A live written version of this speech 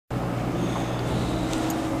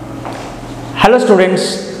Hello students,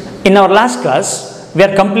 in our last class we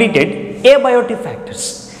are completed abiotic factors.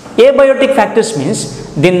 Abiotic factors means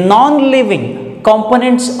the non-living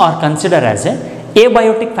components are considered as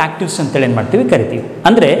abiotic factors ಅಂತೇಳಿ ಏನು ಮಾಡ್ತೀವಿ ಕರಿತೀವಿ.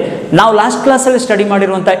 ಅಂದರೆ ನಾವು last ಕ್ಲಾಸಲ್ಲಿ study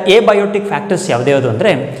ಮಾಡಿರುವಂಥ abiotic factors ಯಾವುದ್ಯಾವುದು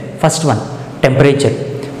ಅಂದರೆ first one temperature,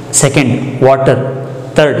 second water,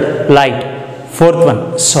 third light, fourth one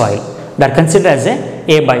soil. That consider as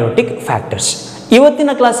abiotic factors.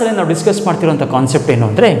 ಇವತ್ತಿನ ಕ್ಲಾಸಲ್ಲಿ ನಾವು ಡಿಸ್ಕಸ್ ಮಾಡ್ತಿರುವಂಥ ಕಾನ್ಸೆಪ್ಟ್ ಏನು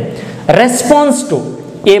ಅಂದರೆ response to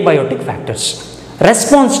abiotic factors.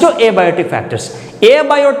 Response to abiotic factors.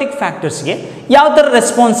 abiotic factorsಗೆ ಯಾವ ಥರ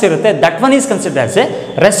ರೆಸ್ಪಾನ್ಸ್ ಇರುತ್ತೆ that one is consider as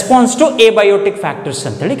response to abiotic factors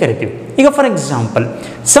ಅಂತೇಳಿ ಕರಿತೀವಿ. ಈಗ for example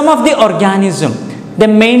some of the organism they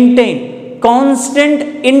maintain constant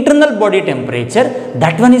internal body temperature,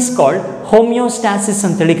 that one is called homeostasis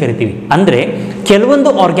ಅಂತೇಳಿ ಕರಿತೀವಿ. ಅಂದರೆ ಕೆಲವೊಂದು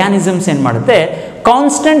ಆರ್ಗ್ಯಾನಿಸಮ್ಸ್ ಏನು ಮಾಡುತ್ತೆ,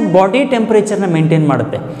 ಕಾನ್ಸ್ಟೆಂಟ್ ಬಾಡಿ ಟೆಂಪರೇಚರ್ನ ಮೇಂಟೈನ್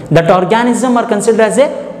ಮಾಡುತ್ತೆ. That organism are consider as A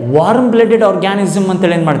warm blooded organism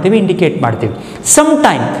ಅಂತೇಳಿ ಏನು ಮಾಡ್ತೀವಿ, ಇಂಡಿಕೇಟ್ ಮಾಡ್ತೀವಿ. Some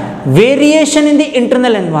time variation in the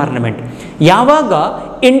internal environment, ಯಾವಾಗ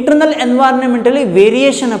ಇಂಟರ್ನಲ್ ಎನ್ವೈರ್ನ್ಮೆಂಟಲ್ಲಿ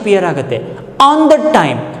ವೇರಿಯೇಷನ್ ಅಪಿಯರ್ ಆಗುತ್ತೆ, on the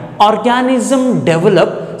time organism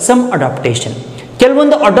develop some adaptation.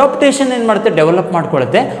 ಕೆಲವೊಂದು ಅಡಾಪ್ಟೇಷನ್ ಏನು ಮಾಡುತ್ತೆ, develop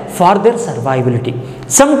ಮಾಡ್ಕೊಳ್ಳುತ್ತೆ for there ಸರ್ವೈಬಿಲಿಟಿ.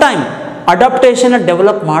 Some time ಅಡಾಪ್ಟೇಷನ್ನ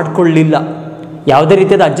develop ಮಾಡ್ಕೊಳ್ಳಿಲ್ಲ, ಯಾವುದೇ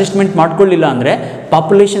ರೀತಿಯಾದ ಅಡ್ಜಸ್ಟ್ಮೆಂಟ್ ಮಾಡ್ಕೊಳ್ಳಿಲ್ಲ ಅಂದರೆ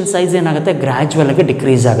ಪಾಪ್ಯುಲೇಷನ್ ಸೈಜ್ ಏನಾಗುತ್ತೆ, ಗ್ರ್ಯಾಜುವಲ್ ಆಗಿ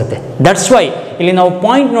ಡಿಕ್ರೀಸ್ ಆಗುತ್ತೆ. ದಟ್ಸ್ ವೈ ಇಲ್ಲಿ ನಾವು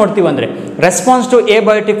ಪಾಯಿಂಟ್ ನೋಡ್ತೀವಿ ಅಂದರೆ response to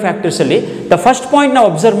abiotic ಫ್ಯಾಕ್ಟರ್ಸಲ್ಲಿ the first point ನಾವು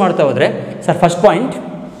ಅಬ್ಸರ್ವ್ ಮಾಡ್ತಾ ಹೋದರೆ, sir first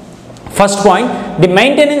point the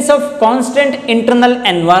maintenance of constant internal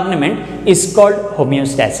environment is called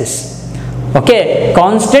homeostasis. Okay,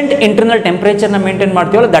 constant internal ಟೆಂಪರೇಚರ್ನ maintain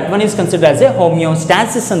ಮಾಡ್ತೀವಲ್ಲ that one is consider as A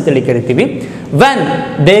homeostasis ಅಂತೇಳಿ ಕರಿತೀವಿ. When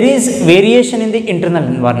there is variation in the internal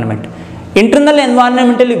environment, internal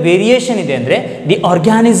ಎನ್ವೈರ್ನ್ಮೆಂಟಲ್ಲಿ variation ಇದೆ ಅಂದರೆ the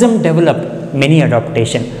organism develop many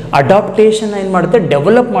adaptation ಏನು ಮಾಡುತ್ತೆ,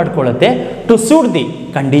 develop ಮಾಡ್ಕೊಳ್ಳುತ್ತೆ to suit the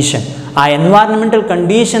condition. ಆ environmental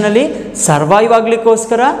ಕಂಡೀಷನಲ್ಲಿ survive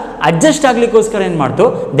ಆಗಲಿಕ್ಕೋಸ್ಕರ, adjust ಆಗಲಿಕ್ಕೋಸ್ಕರ ಏನು ಮಾಡ್ತು,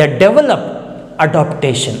 ದ ಡೆವಲಪ್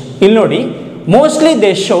ಅಡಾಪ್ಟೇಷನ್. ಇಲ್ಲಿ ನೋಡಿ, mostly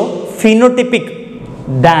they show phenotypic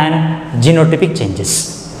than genotypic changes.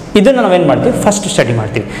 ಇದನ್ನು ನಾವೇನು ಮಾಡ್ತೀವಿ, ಫಸ್ಟ್ ಸ್ಟಡಿ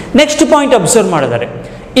ಮಾಡ್ತೀವಿ. ನೆಕ್ಸ್ಟ್ ಪಾಯಿಂಟ್ ಅಬ್ಸರ್ವ್ ಮಾಡಿದರೆ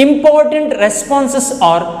important responses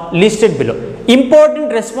R listed below.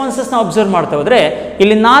 Important ರೆಸ್ಪಾನ್ಸಸ್ನ observe ಮಾಡ್ತಾ ಹೋದರೆ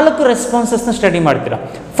ಇಲ್ಲಿ 4 ರೆಸ್ಪಾನ್ಸಸ್ನ ಸ್ಟಡಿ ಮಾಡ್ತೀರಾ.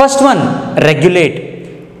 First one regulate,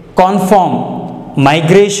 ಕಾನ್ಫಾರ್ಮ್,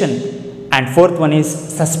 migration and fourth one is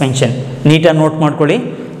suspension. ನೀಟಾಗಿ ನೋಟ್ ಮಾಡ್ಕೊಳ್ಳಿ,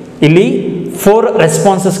 ಇಲ್ಲಿ 4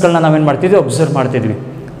 ರೆಸ್ಪಾನ್ಸಸ್ಗಳನ್ನ ನಾವೇನು ಮಾಡ್ತಿದ್ವಿ, ಅಬ್ಸರ್ವ್ ಮಾಡ್ತಿದ್ವಿ.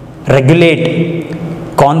 Regulate,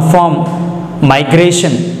 ಕಾನ್ಫಾರ್ಮ್,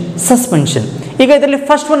 migration, suspension. ಈಗ ಇದರಲ್ಲಿ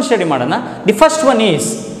ಫಸ್ಟ್ ಒನ್ ಸ್ಟಡಿ ಮಾಡೋಣ. The first one is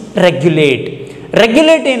regulate.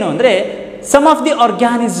 Regulate ಏನು ಅಂದರೆ some of the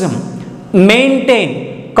organism maintain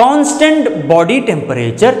constant body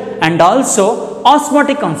temperature and also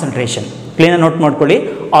osmotic concentration. ಕ್ಲೀನಾಗಿ ನೋಟ್ ಮಾಡ್ಕೊಳ್ಳಿ,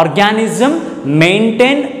 organism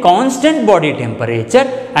maintain constant body temperature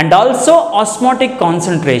and also osmotic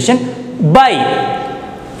concentration by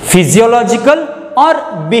physiological R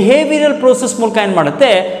behavioural process ಮೂಲಕ ಏನು ಮಾಡುತ್ತೆ,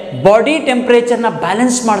 body ಟೆಂಪರೇಚರ್ನ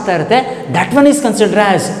balance ಮಾಡ್ತಾ ಇರುತ್ತೆ. That one is consider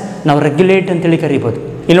as ನಾವು regulate ಅಂತೇಳಿ ಕರಿಬೋದು.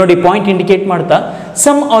 ಇಲ್ಲಿ ನೋಡಿ ಪಾಯಿಂಟ್ ಇಂಡಿಕೇಟ್ ಮಾಡ್ತಾ,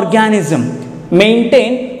 some organism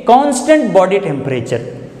maintain constant body temperature,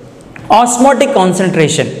 osmotic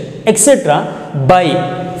concentration etcetera by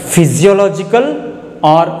physiological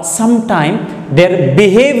R some time there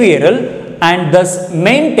behavioural and Dus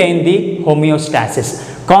maintain the homeostasis.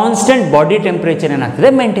 Constant body temperature ಏನಾಗ್ತದೆ,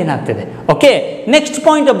 maintain ಆಗ್ತದೆ. Okay, next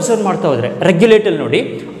point observe ಮಾಡ್ತಾ ಹೋದರೆ ರೆಗ್ಯುಲೇಟಲ್ಲಿ ನೋಡಿ,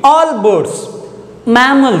 all birds,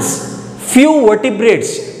 mammals, few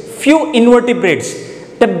vertebrates, few invertebrates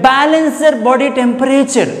the balance there body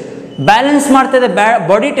temperature. Balance ಮಾಡ್ತದೆ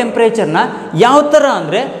body ಟೆಂಪರೇಚರ್ನ ಯಾವ ಥರ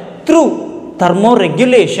ಅಂದರೆ through thermo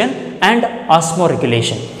regulation and Osmo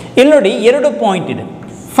regulation. ಇಲ್ಲಿ ನೋಡಿ 2 ಪಾಯಿಂಟ್ ಇದೆ.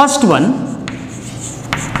 First one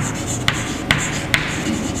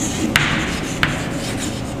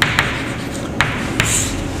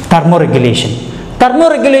ಥರ್ಮೋರೆಗ್ಯುಲೇಷನ್.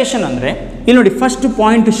 ಥರ್ಮೋರೆಗ್ಯುಲೇಷನ್ ಅಂದರೆ ಇಲ್ಲಿ ನೋಡಿ first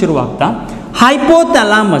point ಶುರುವಾಗ್ತಾ,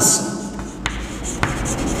 hypothalamus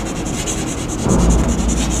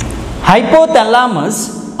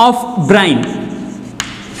of brain,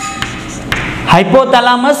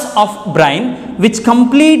 hypothalamus of brain which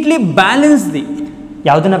completely balance the,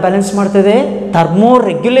 ಯಾವುದನ್ನು ಬ್ಯಾಲೆನ್ಸ್ ಮಾಡ್ತದೆ, ಥರ್ಮೋ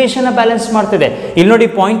ರೆಗ್ಯುಲೇಷನ್ ಬ್ಯಾಲೆನ್ಸ್ ಮಾಡ್ತದೆ. ಇಲ್ಲಿ ನೋಡಿ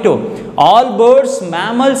point, all birds,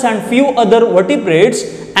 mammals and few other vertebrates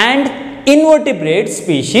and invertebrate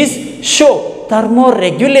species show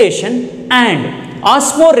thermoregulation and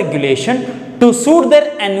osmoregulation to suit their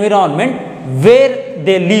environment where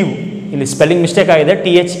they live. ಇಲ್ಲಿ spelling mistake ಆಗಿದೆ,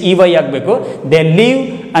 THEY ಆಗಬೇಕು, they live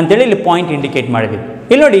ಅಂತೇಳಿ ಇಲ್ಲಿ point indicate ಮಾಡಿದ್ವಿ.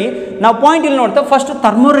 ಇಲ್ಲಿ ನೋಡಿ ನಾವು ಪಾಯಿಂಟ್ ಇಲ್ಲಿ ನೋಡ್ತಾ ಫಸ್ಟ್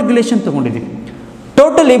ಥರ್ಮೋರೆಗ್ಯುಲೇಷನ್ ತೊಗೊಂಡಿದ್ದೀವಿ.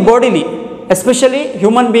 ಟೋಟಲಿ ಬಾಡಿಲಿ ಎಸ್ಪೆಷಲಿ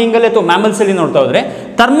ಹ್ಯೂಮನ್ ಬೀಯಿಂಗಲ್ಲಿ ಅಥವಾ ಮ್ಯಾಮಲ್ಸಲ್ಲಿ ನೋಡ್ತಾ ಹೋದರೆ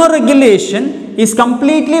ಥರ್ಮೋರೆಗ್ಯುಲೇಷನ್ is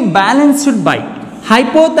completely balanced by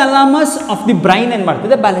hypothalamus of the brain ಏನು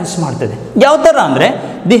ಮಾಡ್ತದೆ, ಬ್ಯಾಲೆನ್ಸ್ ಮಾಡ್ತದೆ. ಯಾವ ಥರ ಅಂದರೆ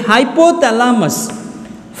the hypothalamus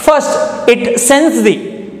first it sense the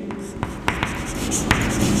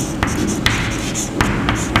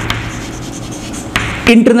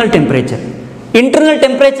internal temperature. Internal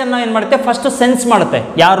ಟೆಂಪ್ರೇಚರ್ನ ಏನು ಮಾಡುತ್ತೆ, ಫಸ್ಟ್ ಸೆನ್ಸ್ ಮಾಡುತ್ತೆ.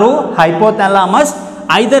 ಯಾರು? Hypothalamus.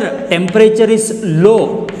 Either temperature is low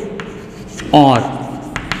R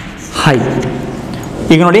high.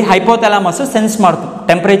 ಈಗ ನೋಡಿ, ಹೈಪೋಥಾಲಮಸ್ ಸೆನ್ಸ್ ಮಾಡ್ತು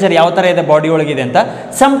ಟೆಂಪ್ರೇಚರ್ ಯಾವ ಥರ ಇದೆ ಬಾಡಿ ಒಳಗಿದೆ ಅಂತ.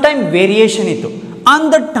 ಸಮ್ ಟೈಮ್ ವೇರಿಯೇಷನ್ ಇತ್ತು. On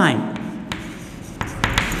the time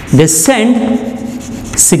they send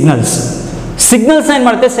signals. Signals ಏನು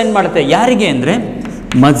ಮಾಡುತ್ತೆ, ಸೆಂಡ್ ಮಾಡುತ್ತೆ. ಯಾರಿಗೆ ಅಂದರೆ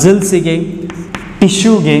ಮಸಲ್ಸಿಗೆ,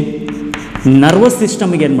 ಟಿಶ್ಯೂಗೆ, ನರ್ವಸ್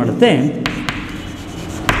ಸಿಸ್ಟಮ್ಗೆ ಏನು ಮಾಡುತ್ತೆ,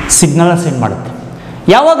 ಸಿಗ್ನಲ್ನ ಸೆಂಡ್ ಮಾಡುತ್ತೆ.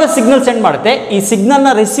 ಯಾವಾಗ ಸಿಗ್ನಲ್ ಸೆಂಡ್ ಮಾಡುತ್ತೆ, ಈ ಸಿಗ್ನಲ್ನ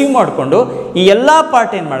ರಿಸೀವ್ ಮಾಡಿಕೊಂಡು ಈ ಎಲ್ಲ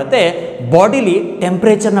ಪಾರ್ಟ್ ಏನು ಮಾಡುತ್ತೆ, ಬಾಡಿಲಿ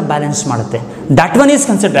ಟೆಂಪ್ರೇಚರ್ನ ಬ್ಯಾಲೆನ್ಸ್ ಮಾಡುತ್ತೆ. That one is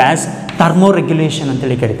consider as ಥರ್ಮೋರೆಗ್ಯುಲೇಷನ್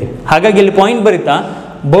ಅಂತೇಳಿ ಕರಿತೀವಿ. ಹಾಗಾಗಿ ಇಲ್ಲಿ ಪಾಯಿಂಟ್ ಬರೀತಾ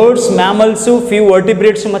ಬರ್ಡ್ಸ್, ಮ್ಯಾಮಲ್ಸು, ಫ್ಯೂ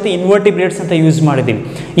ವರ್ಟಿಬ್ರೇಟ್ಸು ಮತ್ತು ಇನ್ವರ್ಟಿಬ್ರೇಟ್ಸ್ ಅಂತ ಯೂಸ್ ಮಾಡಿದ್ದೀವಿ.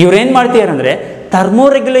 ಇವ್ರೇನು ಮಾಡ್ತಿದ್ದಾರೆ ಅಂದರೆ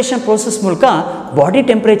ಥರ್ಮೋರೆಗ್ಯುಲೇಷನ್ ಪ್ರೋಸೆಸ್ ಮೂಲಕ ಬಾಡಿ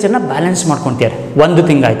ಟೆಂಪ್ರೇಚರ್ನ ಬ್ಯಾಲೆನ್ಸ್ ಮಾಡ್ಕೊತಾರೆ. ಒಂದು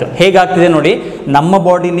ಥಿಂಗ್ ಆಯಿತು. ಹೇಗಾಗ್ತಿದೆ ನೋಡಿ, ನಮ್ಮ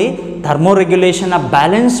ಬಾಡಿಲಿ ಥರ್ಮೋರೆಗ್ಯುಲೇಷನ್ನ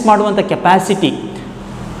ಬ್ಯಾಲೆನ್ಸ್ ಮಾಡುವಂಥ ಕೆಪಾಸಿಟಿ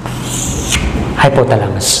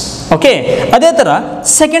ಹೈಪೋಥಾಲಮಸ್. ಓಕೆ, ಅದೇ ಥರ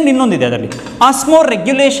ಸೆಕೆಂಡ್ ಇನ್ನೊಂದಿದೆ, ಅದರಲ್ಲಿ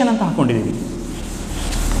ಆಸ್ಮೋರೆಗ್ಯುಲೇಷನ್ ಅಂತ ಹಾಕೊಂಡಿದ್ದೀವಿ.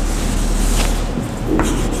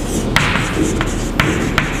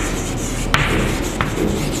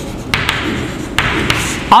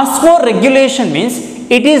 Osmoregulation means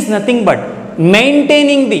it is nothing but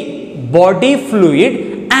maintaining the body fluid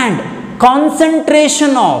and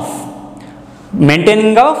concentration of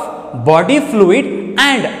body fluid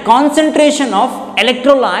and concentration of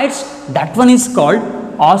electrolytes. That one is called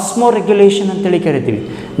osmoregulation ಅಂತೇಳಿ ಕರಿತೀವಿ.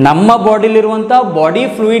 ನಮ್ಮ ಬಾಡಿಲಿರುವಂಥ ಬಾಡಿ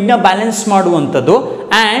ಫ್ಲೂಯಿಡ್ನ ಬ್ಯಾಲೆನ್ಸ್ ಮಾಡುವಂಥದ್ದು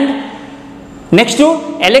ಆ್ಯಂಡ್ ನೆಕ್ಸ್ಟು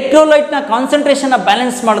ಎಲೆಕ್ಟ್ರೋಲೈಟ್ನ ಕಾನ್ಸಂಟ್ರೇಷನ್ನ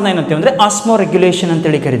ಬ್ಯಾಲೆನ್ಸ್ ಮಾಡೋದು ಏನಂತೀವಿ ಅಂದರೆ ಆಸ್ಮೋರೆಗ್ಯುಲೇಷನ್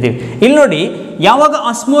ಅಂತೇಳಿ ಕರಿತೀವಿ. ಇಲ್ಲಿ ನೋಡಿ, ಯಾವಾಗ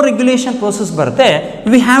ಆಸ್ಮೋರೆಗ್ಯುಲೇಷನ್ ಪ್ರೋಸೆಸ್ ಬರುತ್ತೆ,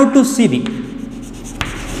 we have to see the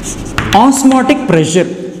osmotic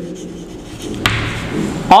pressure.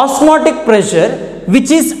 Osmotic pressure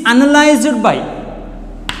which is analysed by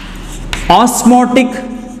osmotic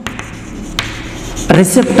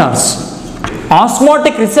receptors.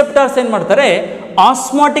 Osmotic receptors ಏನು ಮಾಡ್ತಾರೆ,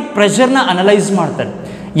 ಆಸ್ಮಾಟಿಕ್ ಪ್ರೆಷರ್ನ ಅನಲೈಸ್ ಮಾಡ್ತಾರೆ.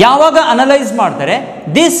 ಯಾವಾಗ ಅನಲೈಸ್ ಮಾಡ್ತಾರೆ,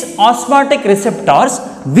 this osmotic receptors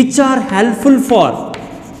which are helpful for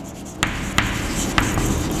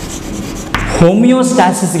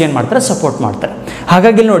ಹೋಮಿಯೋಸ್ಟಾಸಿಸ್ಗೆ ಏನು ಮಾಡ್ತಾರೆ, ಸಪೋರ್ಟ್ ಮಾಡ್ತಾರೆ.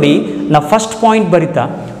 ಹಾಗಾಗಿ ನೋಡಿ, ನಾವು ಫಸ್ಟ್ ಪಾಯಿಂಟ್ ಬರಿತಾ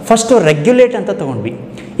ಫಸ್ಟು ರೆಗ್ಯುಲೇಟ್ ಅಂತ ತೊಗೊಂಡ್ವಿ.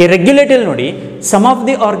 ಈ ರೆಗ್ಯುಲೇಟಲ್ಲಿ ನೋಡಿ, some of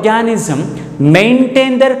the organism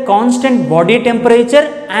maintain there constant body temperature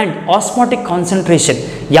and osmotic concentration.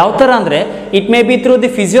 ಯಾವ ಥರ ಅಂದರೆ it may be through the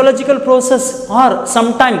ಫಿಸಿಯೋಲಜಿಕಲ್ process are some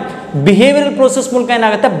time behavioural process ಮೂಲಕ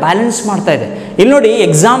ಏನಾಗುತ್ತೆ, ಬ್ಯಾಲೆನ್ಸ್ ಮಾಡ್ತಾ ಇದೆ. ಇಲ್ಲಿ ನೋಡಿ,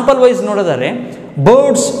 ಎಕ್ಸಾಂಪಲ್ ವೈಸ್ ನೋಡೋದಾದ್ರೆ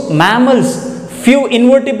birds, mammals, few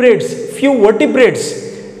invertebrates, few vertebrates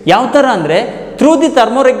ಯಾವ ಥರ ಅಂದರೆ through the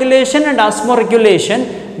ಥರ್ಮೋರೆಗ್ಯುಲೇಷನ್ and ಆಸ್ಮೋರೆಗ್ಯುಲೇಷನ್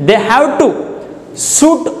they have to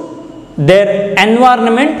suit their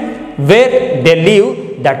environment where they live.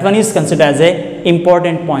 That one is considered as a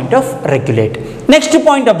important point of regulate. Next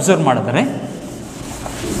point observe ಮಾಡಿದರೆ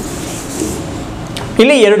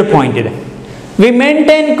ಇಲ್ಲಿ ಎರಡು point ಇದೆ. We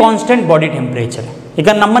maintain constant body temperature. ಈಗ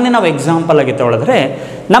ನಮ್ಮನ್ನೇ ನಾವು example ಆಗಿ ತೊಗೊಳಿದ್ರೆ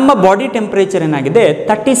ನಮ್ಮ body temperature ಏನಾಗಿದೆ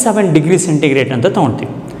 37 ಡಿಗ್ರಿ ಸೆಂಟಿಗ್ರೇಡ್ ಅಂತ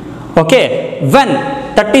ತೊಗೊಳ್ತೀವಿ. Okay, when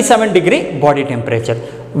 37 degree body temperature,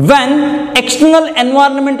 when external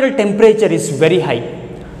environmental temperature is very high.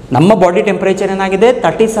 ನಮ್ಮ ಬಾಡಿ ಟೆಂಪ್ರೇಚರ್ ಏನಾಗಿದೆ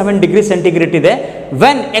 37 ಡಿಗ್ರಿ ಸೆಂಟಿಗ್ರೇಡ್ ಇದೆ.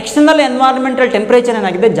 ವೆನ್ ಎಕ್ಸ್ಟರ್ನಲ್ ಎನ್ವೈರ್ನ್ಮೆಂಟಲ್ ಟೆಂಪ್ರೇಚರ್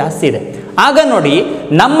ಏನಾಗಿದೆ, ಜಾಸ್ತಿ ಇದೆ. ಆಗ ನೋಡಿ,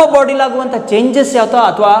 ನಮ್ಮ ಬಾಡಿಲಾಗುವಂಥ ಚೇಂಜಸ್ ಯಾವ ಥರ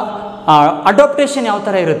ಅಥವಾ ಅಡಾಪ್ಟೇಷನ್ ಯಾವ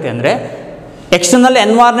ಥರ ಇರುತ್ತೆ ಅಂದರೆ, ಎಕ್ಸ್ಟರ್ನಲ್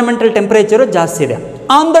ಎನ್ವೈರ್ನ್ಮೆಂಟಲ್ ಟೆಂಪ್ರೇಚರು ಜಾಸ್ತಿ ಇದೆ.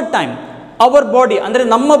 On the time our body ಅಂದರೆ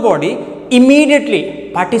ನಮ್ಮ body immediately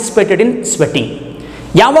participated in sweating.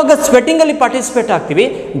 ಯಾವಾಗ ಸ್ವೆಟ್ಟಿಂಗಲ್ಲಿ ಪಾರ್ಟಿಸಿಪೇಟ್ ಆಗ್ತೀವಿ,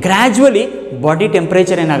 ಗ್ರ್ಯಾಜುವಲಿ ಬಾಡಿ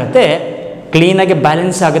ಟೆಂಪ್ರೇಚರ್ ಏನಾಗುತ್ತೆ, ಕ್ಲೀನಾಗಿ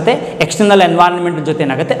ಬ್ಯಾಲೆನ್ಸ್ ಆಗುತ್ತೆ, ಎಕ್ಸ್ಟರ್ನಲ್ ಎನ್ವೈರ್ನ್ಮೆಂಟ್ ಜೊತೆ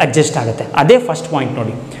ಏನಾಗುತ್ತೆ, ಅಡ್ಜಸ್ಟ್ ಆಗುತ್ತೆ. ಅದೇ ಫಸ್ಟ್ ಪಾಯಿಂಟ್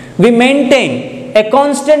ನೋಡಿ. We maintain A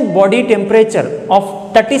constant body temperature of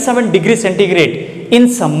 37 degree centigrade in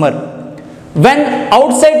summer. When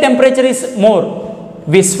outside temperature is more,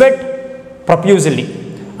 V sweat ಪ್ರೊಫ್ಯೂಸಲಿ.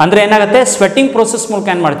 ಅಂದರೆ ಏನಾಗುತ್ತೆ, ಸ್ವೆಟ್ಟಿಂಗ್ ಪ್ರೋಸೆಸ್ ಮೂಲಕ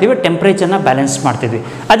ಏನು ಮಾಡ್ತೀವಿ, ಟೆಂಪ್ರೇಚರ್ನ ಬ್ಯಾಲೆನ್ಸ್ ಮಾಡ್ತಿದ್ವಿ.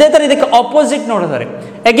 ಅದೇ ಥರ ಇದಕ್ಕೆ ಆಪೋಸಿಟ್ ನೋಡಿದರೆ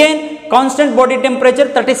again constant body temperature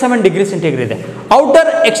 37 degree centigrade ಇದೆ. ಔಟರ್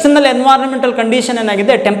ಎಕ್ಸ್ಟರ್ನಲ್ ಎನ್ವೈರ್ನ್ಮೆಂಟಲ್ ಕಂಡೀಷನ್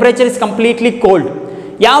ಏನಾಗಿದೆ, ಟೆಂಪ್ರೇಚರ್ ಇಸ್ ಕಂಪ್ಲೀಟ್ಲಿ ಕೋಲ್ಡ್.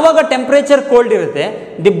 ಯಾವಾಗ ಟೆಂಪ್ರೇಚರ್ ಕೋಲ್ಡ್ ಇರುತ್ತೆ,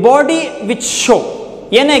 ದಿ ಬಾಡಿ ವಿಚ್ ಶೋ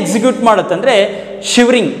ಏನೇ ಎಕ್ಸಿಕ್ಯೂಟ್ ಮಾಡುತ್ತೆ ಅಂದರೆ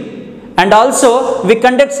shivering and also we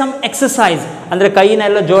conduct some exercise. ಅಂದರೆ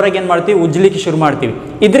ಕೈನೆಲ್ಲ ಜೋರಾಗಿ ಏನು ಮಾಡ್ತೀವಿ, ಉಜ್ಜಲಿಕ್ಕೆ ಶುರು ಮಾಡ್ತೀವಿ.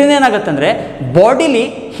 ಇದರಿಂದ ಏನಾಗುತ್ತೆ ಅಂದರೆ ಬಾಡಿಲಿ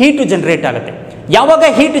ಹೀಟು ಜನ್ರೇಟ್ ಆಗುತ್ತೆ. ಯಾವಾಗ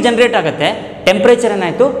ಹೀಟ್ ಜನರೇಟ್ ಆಗುತ್ತೆ ಟೆಂಪ್ರೇಚರ್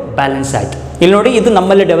ಏನಾಯಿತು ಬ್ಯಾಲೆನ್ಸ್ ಆಯಿತು. ಇಲ್ಲಿ ನೋಡಿ ಇದು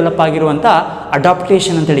ನಮ್ಮಲ್ಲಿ ಡೆವಲಪ್ ಆಗಿರುವಂಥ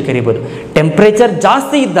ಅಡಾಪ್ಟೇಷನ್ ಅಂತೇಳಿ ಕರಿಬೋದು. ಟೆಂಪ್ರೇಚರ್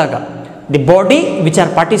ಜಾಸ್ತಿ ಇದ್ದಾಗ the body which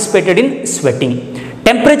are participated in sweating.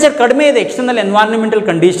 Temperature ಕಡಿಮೆ ಇದೆ ಎಕ್ಸ್ಟರ್ನಲ್ ಎನ್ವೈರನ್ಮೆಂಟಲ್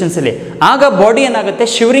ಕಂಡೀಷನ್ಸಲ್ಲಿ, ಆಗ ಬಾಡಿ ಏನಾಗುತ್ತೆ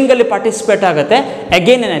ಶಿವರಿಂಗಲ್ಲಿ ಪಾರ್ಟಿಸಿಪೇಟ್ ಆಗುತ್ತೆ,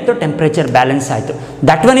 ಅಗೇನ್ ಏನಾಯಿತು ಟೆಂಪ್ರೇಚರ್ ಬ್ಯಾಲೆನ್ಸ್ ಆಯಿತು.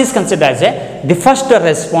 That one is considered as A the first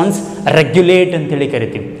response regulate ಅಂತೇಳಿ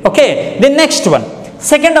ಕರಿತೀವಿ. Okay, the next one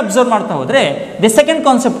second observe ಮಾಡ್ತಾ ಹೋದರೆ the second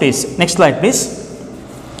concept is next slide please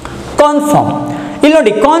ಕಾನ್ಫಾರ್ಮ್. ಇಲ್ಲಿ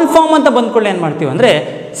ನೋಡಿ ಕಾನ್ಫಾರ್ಮ್ ಅಂತ ಬಂದ್ಕೊಳ್ಳಿ ಏನು ಮಾಡ್ತೀವಿ ಅಂದರೆ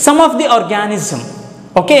some of the organism.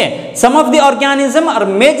 Okay, some of the organism R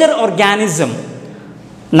major organism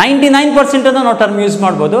 99% ಅಂತ ನಾವು ಟರ್ಮ್ ಯೂಸ್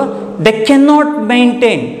ಮಾಡ್ಬೋದು. ದೆ can not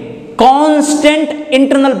maintain constant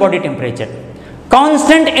internal body temperature.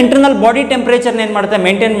 Constant internal body ಟೆಂಪ್ರೇಚರ್ನ ಏನು ಮಾಡುತ್ತೆ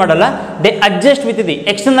ಮೇಂಟೈನ್ ಮಾಡಲ್ಲ, ದೆ adjust with the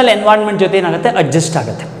external environment ಜೊತೆ ಏನಾಗುತ್ತೆ ಅಡ್ಜಸ್ಟ್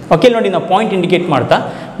ಆಗುತ್ತೆ. Okay, ನೋಡಿ ನಾವು ಪಾಯಿಂಟ್ ಇಂಡಿಕೇಟ್ ಮಾಡ್ತಾ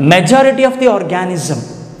ಮೆಜಾರಿಟಿ ಆಫ್ ದಿ ಆರ್ಗ್ಯಾನಿಸಮ್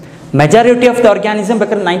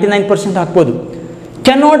ಬೇಕಾದ್ರೆ 99% ಹಾಕ್ಬೋದು,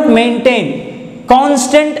 cannot maintain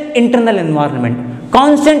constant internal environment.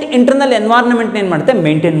 Constant internal environment ಏನು ಮಾಡುತ್ತೆ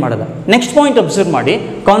ಮೇಂಟೈನ್ ಮಾಡೋದು. ನೆಕ್ಸ್ಟ್ ಪಾಯಿಂಟ್ ಅಬ್ಸರ್ವ್ ಮಾಡಿ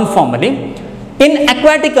ಕಾನ್ಫಾರ್ಮಲ್ಲಿ ಇನ್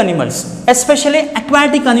ಅಕ್ವಾಟಿಕ್ ಅನಿಮಲ್ಸ್, ಎಸ್ಪೆಷಲಿ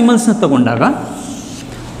ಅಕ್ವಾಟಿಕ್ ಅನಿಮಲ್ಸ್ನ ತಗೊಂಡಾಗ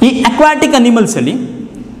ಈ aquatic ಅನಿಮಲ್ಸಲ್ಲಿ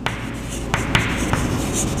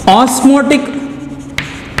osmotic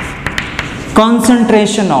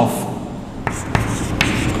concentration of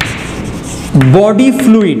body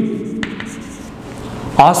fluid,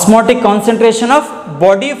 osmotic concentration of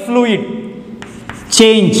body fluid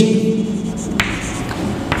change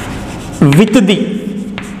with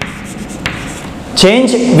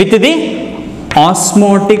the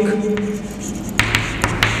osmotic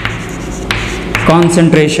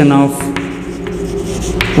concentration of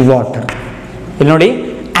water. ಇಲ್ಲಿ ನೋಡಿ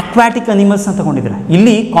aquatic ಅನಿಮಲ್ಸ್ನ ತಗೊಂಡಿದ್ರೆ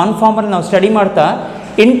ಇಲ್ಲಿ ಕಾನ್ಫಾರ್ಮಲ್ಲಿ ನಾವು ಸ್ಟಡಿ ಮಾಡ್ತಾ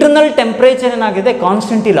ಇಂಟರ್ನಲ್ ಟೆಂಪ್ರೇಚರ್ ಏನಾಗಿದೆ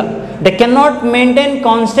ಕಾನ್ಸ್ಟೆಂಟ್ ಇಲ್ಲ, they can not maintain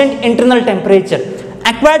constant internal temperature.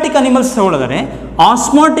 Aquatic animals ತಗೊಳ್ಳಿದರೆ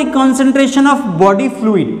osmotic concentration of body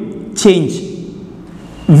fluid change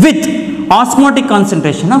with osmotic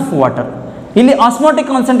concentration of water. ಇಲ್ಲಿ osmotic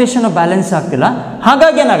concentration balance ಆಗ್ತಿಲ್ಲ,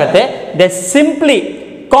 ಹಾಗಾಗಿ ಏನಾಗುತ್ತೆ ದೆ simply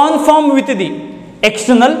ಕಾನ್ಫಾರ್ಮ್ with the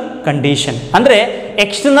external condition. ಅಂದರೆ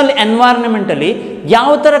external ಎನ್ವೈರನ್ಮೆಂಟಲ್ಲಿ ಯಾವ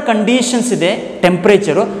ಥರ conditions ಇದೆ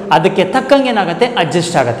temperature ಅದಕ್ಕೆ ತಕ್ಕಂಗೆ ಏನಾಗುತ್ತೆ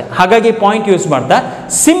ಅಡ್ಜಸ್ಟ್ ಆಗುತ್ತೆ. ಹಾಗಾಗಿ ಪಾಯಿಂಟ್ ಯೂಸ್ ಮಾಡ್ತಾ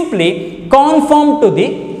simply ಕಾನ್ಫಾರ್ಮ್ to the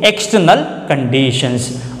external conditions.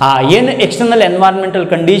 ಏನು ಎಕ್ಸ್ಟರ್ನಲ್ ಎನ್ವೈರನ್ಮೆಂಟಲ್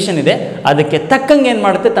ಕಂಡೀಷನ್ ಇದೆ ಅದಕ್ಕೆ ತಕ್ಕಂಗೆ ಏನು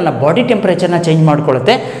ಮಾಡುತ್ತೆ ತನ್ನ body ಟೆಂಪ್ರೇಚರ್ನ change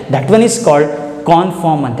ಮಾಡ್ಕೊಳ್ಳುತ್ತೆ. That one is called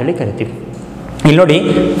ಕಾನ್ಫಾರ್ಮ್ ಅಂತೇಳಿ ಕರಿತೀವಿ. ಇಲ್ಲಿ ನೋಡಿ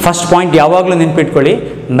ಫಸ್ಟ್ ಪಾಯಿಂಟ್ ಯಾವಾಗಲೂ ನೆನ್ಪಿಟ್ಕೊಳ್ಳಿ,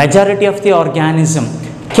 majority of the organism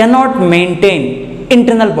cannot maintain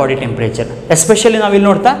internal body temperature. Especially ನಾವು ಇಲ್ಲಿ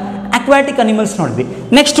ನೋಡ್ತಾ ಅಕ್ವಾಟಿಕ್ ಅನಿಮಲ್ಸ್ ನೋಡಿದ್ವಿ.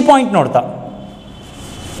 ನೆಕ್ಸ್ಟ್ ಪಾಯಿಂಟ್ ನೋಡ್ತಾ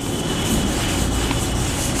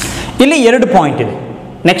ಇಲ್ಲಿ 2 ಪಾಯಿಂಟ್ ಇದೆ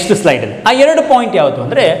ನೆಕ್ಸ್ಟ್ ಸ್ಲೈಡಲ್ಲಿ. ಆ 2 ಪಾಯಿಂಟ್ ಯಾವುದು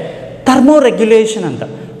ಅಂದರೆ ಥರ್ಮೋ ರೆಗ್ಯುಲೇಷನ್ ಅಂತ.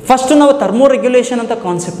 ಫಸ್ಟ್ ನಾವು ಥರ್ಮೋ ರೆಗ್ಯುಲೇಷನ್ ಅಂತ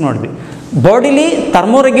ಕಾನ್ಸೆಪ್ಟ್ ನೋಡಿದ್ವಿ. ಬಾಡಿಲಿ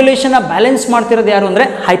ಥರ್ಮೋ ರೆಗ್ಯುಲೇಷನ್ನ ಬ್ಯಾಲೆನ್ಸ್ ಮಾಡ್ತಿರೋದು ಯಾರು ಅಂದರೆ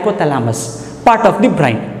hypothalamus, part of the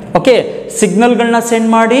brain. Okay, ಸಿಗ್ನಲ್ಗಳನ್ನ send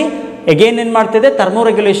ಮಾಡಿ ಎಗೇನ್ ಏನು ಮಾಡ್ತಿದೆ ಥರ್ಮೋ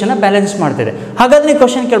ರೆಗ್ಯುಲೇಷನ್ನ ಬ್ಯಾಲೆನ್ಸ್ ಮಾಡ್ತಿದೆ. ಹಾಗಾದ್ರೆ ನೀವು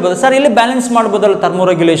ಕ್ವಶನ್ ಕೇಳ್ಬೋದು, ಸರ್ ಇಲ್ಲಿ ಬ್ಯಾಲೆನ್ಸ್ ಮಾಡ್ಬೋದಲ್ಲ ಥರ್ಮೋ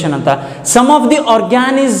ರೆಗ್ಯುಲೇಷನ್ ಅಂತ. ಸಮ್ ಆಫ್ ದಿ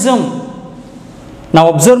ಆರ್ಗ್ಯಾನಿಸಮ್ ನಾವು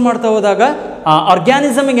ಅಬ್ಸರ್ವ್ ಮಾಡ್ತಾ ಹೋದಾಗ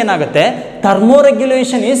ಆರ್ಗ್ಯಾನಿಸಮ್ಗೆ ಏನಾಗುತ್ತೆ ಥರ್ಮೋ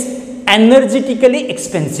ರೆಗ್ಯುಲೇಷನ್ ಈಸ್ ಎನರ್ಜಿಟಿಕಲಿ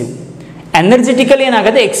ಎಕ್ಸ್ಪೆನ್ಸಿವ್. ಎನರ್ಜಿಟಿಕಲಿ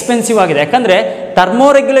ಏನಾಗುತ್ತೆ ಎಕ್ಸ್ಪೆನ್ಸಿವ್ ಆಗಿದೆ. ಯಾಕಂದರೆ ಥರ್ಮೋ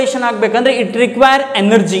ರೆಗ್ಯುಲೇಷನ್ ಆಗಬೇಕಂದ್ರೆ ಇಟ್ ರಿಕ್ವೈರ್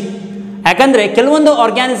ಎನರ್ಜಿ. ಯಾಕಂದರೆ ಕೆಲವೊಂದು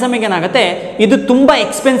ಆರ್ಗ್ಯಾನಿಸಮ್ಗೆ ಏನಾಗುತ್ತೆ ಇದು ತುಂಬ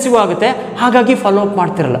ಎಕ್ಸ್ಪೆನ್ಸಿವ್ ಆಗುತ್ತೆ, ಹಾಗಾಗಿ ಫಾಲೋ ಅಪ್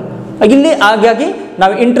ಮಾಡ್ತಿರಲ್ಲ. ಇಲ್ಲಿ ಹಾಗಾಗಿ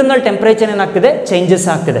ನಾವು ಇಂಟರ್ನಲ್ ಟೆಂಪ್ರೇಚರ್ ಏನಾಗ್ತಿದೆ ಚೇಂಜಸ್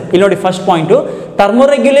ಆಗ್ತಿದೆ. ಇಲ್ಲಿ ನೋಡಿ first point, thermo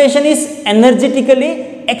regulation is ಎನರ್ಜಿಟಿಕಲಿ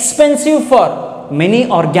expensive for many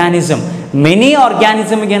organism. Many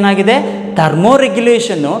ಆರ್ಗ್ಯಾನಿಸಮ್ಗೆ ಏನಾಗಿದೆ ಥರ್ಮೋ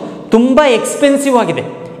ರೆಗ್ಯುಲೇಷನ್ನು ತುಂಬ ಎಕ್ಸ್ಪೆನ್ಸಿವ್ ಆಗಿದೆ,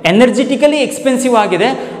 ಎನರ್ಜಿಟಿಕಲಿ ಎಕ್ಸ್ಪೆನ್ಸಿವ್ ಆಗಿದೆ.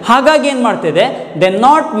 ಹಾಗಾಗಿ ಏನು ಮಾಡ್ತಿದೆ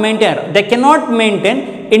ದೆ cannot maintain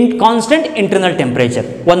constant internal temperature.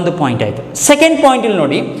 ಒಂದು ಪಾಯಿಂಟ್ ಆಯಿತು. ಸೆಕೆಂಡ್ ಪಾಯಿಂಟ್ ಇಲ್ಲಿ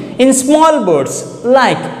ನೋಡಿ, in small birds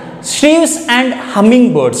like ಶ್ರೀವ್ಸ್ and humming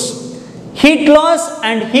birds heat loss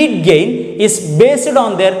and heat gain is based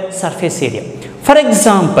on their surface area. For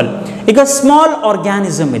example, ಈಗ ಸ್ಮಾಲ್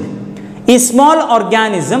ಆರ್ಗ್ಯಾನಿಸಮ್ ಇದೆ. ಈ small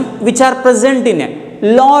organism which are present in a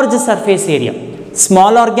large surface area.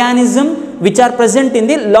 Small organism which are present in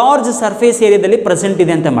the large surface ಏರಿಯಾದಲ್ಲಿ present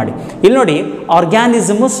ಇದೆ ಅಂತ ಮಾಡಿ. ಇಲ್ಲಿ ನೋಡಿ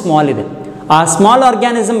ಆರ್ಗ್ಯಾನಿಸಮು small ಇದೆ. ಆ ಸ್ಮಾಲ್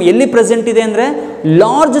ಆರ್ಗ್ಯಾನಿಸಮ್ ಎಲ್ಲಿ ಪ್ರೆಸೆಂಟ್ ಇದೆ ಅಂದರೆ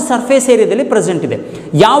ಲಾರ್ಜ್ ಸರ್ಫೇಸ್ ಏರಿಯಾದಲ್ಲಿ ಪ್ರೆಸೆಂಟ್ ಇದೆ.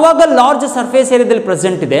 ಯಾವಾಗ ಲಾರ್ಜ್ ಸರ್ಫೇಸ್ ಏರಿಯಾದಲ್ಲಿ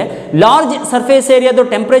ಪ್ರೆಸೆಂಟ್ ಇದೆ, ಲಾರ್ಜ್ ಸರ್ಫೇಸ್ ಏರಿಯಾದ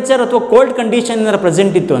ಟೆಂಪ್ರೇಚರ್ ಅಥವಾ ಕೋಲ್ಡ್ ಕಂಡೀಷನ್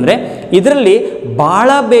ಪ್ರೆಸೆಂಟ್ ಇತ್ತು ಅಂದರೆ ಇದರಲ್ಲಿ ಭಾಳ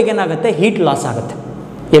ಬೇಗ ಏನಾಗುತ್ತೆ ಹೀಟ್ ಲಾಸ್ ಆಗುತ್ತೆ.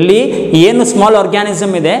 ಎಲ್ಲಿ ಏನು ಸ್ಮಾಲ್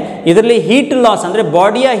ಆರ್ಗ್ಯಾನಿಸಮ್ ಇದೆ ಇದರಲ್ಲಿ ಹೀಟ್ ಲಾಸ್ ಅಂದರೆ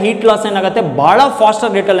ಬಾಡಿಯ ಹೀಟ್ ಲಾಸ್ ಏನಾಗುತ್ತೆ ಭಾಳ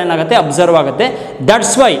ಫಾಸ್ಟರ್ ರೇಟಲ್ಲಿ ಏನಾಗುತ್ತೆ ಅಬ್ಸರ್ವ್ ಆಗುತ್ತೆ.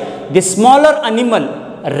 That's why the smaller animal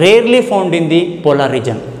rarely found in the polar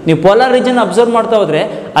region. ನೀವು ಪೋಲಾರ್ ರೀಜನ್ ಅಬ್ಸರ್ವ್ ಮಾಡ್ತಾ ಹೋದರೆ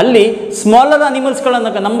ಅಲ್ಲಿ ಸ್ಮಾಲರ್ ಅನಿಮಲ್ಸ್ಗಳ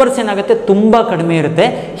ನಂಬರ್ಸ್ ಏನಾಗುತ್ತೆ ತುಂಬ ಕಡಿಮೆ ಇರುತ್ತೆ,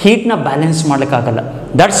 ಹೀಟ್ನ ಬ್ಯಾಲೆನ್ಸ್ ಮಾಡೋಕ್ಕಾಗಲ್ಲ.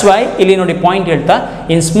 ದಟ್ಸ್ ವೈ ಇಲ್ಲಿ ನೋಡಿ ಪಾಯಿಂಟ್ ಹೇಳ್ತಾ,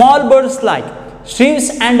 in small birds like ಸ್ಟ್ರೀವ್ಸ್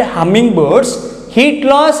and humming birds heat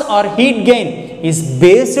loss or heat gain is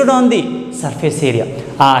based on the surface area.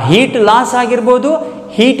 ಆ ಹೀಟ್ ಲಾಸ್ ಆಗಿರ್ಬೋದು,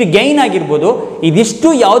 ಹೀಟ್ ಗೈನ್ ಆಗಿರ್ಬೋದು, ಇದಿಷ್ಟು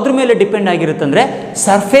ಯಾವುದ್ರ ಮೇಲೆ ಡಿಪೆಂಡ್ ಆಗಿರುತ್ತೆ ಅಂದರೆ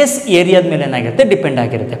ಸರ್ಫೇಸ್ ಏರಿಯಾದ ಮೇಲೆ ಏನಾಗಿರುತ್ತೆ, ಡಿಪೆಂಡ್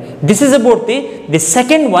ಆಗಿರುತ್ತೆ. This is about the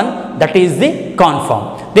second one, that is the ಕಾನ್ಫಾರ್ಮ್.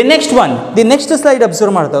 The next one, the next slide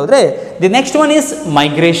observe ಮಾಡ್ತಾ ಹೋದರೆ, the next one is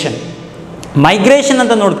migration. Migration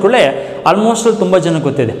ಅಂತ ನೋಡಿಕೊಳ್ಳೆ ಆಲ್ಮೋಸ್ಟ್ ತುಂಬ ಜನ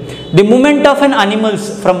ಗೊತ್ತಿದೆ. The moment of N animals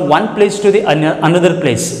from one place to the another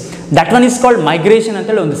place, that one is called migration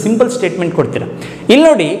ಅಂತೇಳಿ ಒಂದು simple statement ಕೊಡ್ತೀರ. ಇಲ್ಲಿ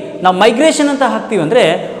ನೋಡಿ, ನಾವು ಮೈಗ್ರೇಷನ್ ಅಂತ ಹಾಕ್ತೀವಿ ಅಂದರೆ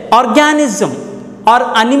organism R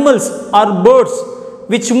animals are birds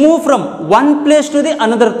which move from one place to the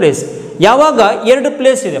another place. ಯಾವಾಗ ಎರಡು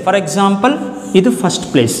ಪ್ಲೇಸ್ ಇದೆ, ಫಾರ್ ಎಕ್ಸಾಂಪಲ್ ಇದು ಫಸ್ಟ್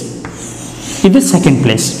ಪ್ಲೇಸ್, ಇದು ಸೆಕೆಂಡ್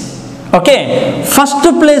ಪ್ಲೇಸ್. ಓಕೆ, ಫಸ್ಟ್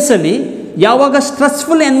ಪ್ಲೇಸಲ್ಲಿ ಯಾವಾಗ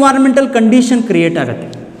ಸ್ಟ್ರೆಸ್ಫುಲ್ ಎನ್ವೈರನ್ಮೆಂಟಲ್ ಕಂಡೀಷನ್ ಕ್ರಿಯೇಟ್ ಆಗುತ್ತೆ,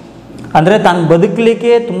 ಅಂದರೆ ತಾನು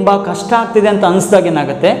ಬದುಕಲಿಕ್ಕೆ ತುಂಬ ಕಷ್ಟ ಆಗ್ತಿದೆ ಅಂತ ಅನಿಸ್ದಾಗ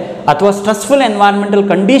ಏನಾಗುತ್ತೆ, ಅಥವಾ ಸ್ಟ್ರೆಸ್ಫುಲ್ ಎನ್ವೈರನ್ಮೆಂಟಲ್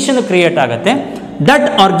ಕಂಡೀಷನ್ ಕ್ರಿಯೇಟ್ ಆಗುತ್ತೆ, that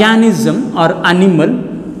organism R animal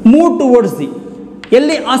move towards the,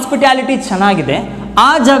 ಎಲ್ಲಿ ಹಾಸ್ಪಿಟ್ಯಾಲಿಟಿ ಚೆನ್ನಾಗಿದೆ ಆ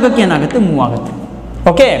ಜಾಗಕ್ಕೆ ಏನಾಗುತ್ತೆ, ಮೂವ್ ಆಗುತ್ತೆ.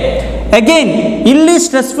 ಓಕೆ, ಅಗೇನ್ ಇಲ್ಲಿ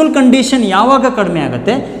ಸ್ಟ್ರೆಸ್ಫುಲ್ ಕಂಡೀಷನ್ ಯಾವಾಗ ಕಡಿಮೆ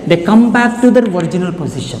ಆಗುತ್ತೆ, they come back to there original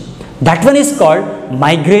position. That one is called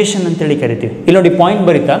migration ಅಂತೇಳಿ ಕರಿತೀವಿ. ಇಲ್ಲಿ ನೋಡಿ ಪಾಯಿಂಟ್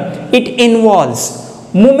ಬರೀತಾ, it involves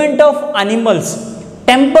moment of animals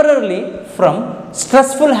temporarily from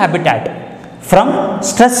stressful habitat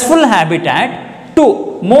to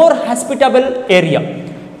more hospitable area.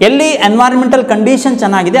 ಎಲ್ಲಿ ಎನ್ವೈರನ್ಮೆಂಟಲ್ ಕಂಡೀಷನ್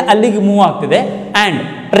ಚೆನ್ನಾಗಿದೆ ಅಲ್ಲಿಗೆ ಮೂವ್ ಆಗ್ತಿದೆ, and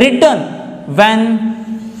return when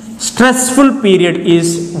stressful period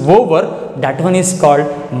is over, that one is called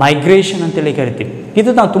migration ಅಂತೇಳಿ ಕರಿತೀವಿ. ಇದು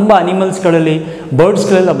ನಾವು ತುಂಬ ಅನಿಮಲ್ಸ್ಗಳಲ್ಲಿ,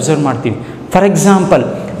 ಬರ್ಡ್ಸ್ಗಳಲ್ಲಿ ಅಬ್ಸರ್ವ್ ಮಾಡ್ತೀವಿ. ಫಾರ್ ಎಕ್ಸಾಂಪಲ್,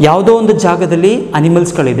 ಯಾವುದೋ ಒಂದು ಜಾಗದಲ್ಲಿ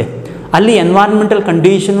ಅನಿಮಲ್ಸ್ಗಳಿದೆ, ಅಲ್ಲಿ ಎನ್ವೈರನ್ಮೆಂಟಲ್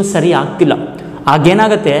ಕಂಡೀಷನು ಸರಿ ಆಗ್ತಿಲ್ಲ,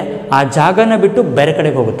 ಆಗೇನಾಗುತ್ತೆ, ಆ ಜಾಗನ ಬಿಟ್ಟು ಬೇರೆ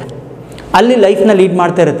ಕಡೆಗೆ ಹೋಗುತ್ತೆ, ಅಲ್ಲಿ ಲೈಫ್ನ ಲೀಡ್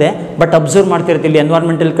ಮಾಡ್ತಾ ಇರುತ್ತೆ, ಬಟ್ ಅಬ್ಸರ್ವ್ ಮಾಡ್ತಿರುತ್ತೆ ಇಲ್ಲಿ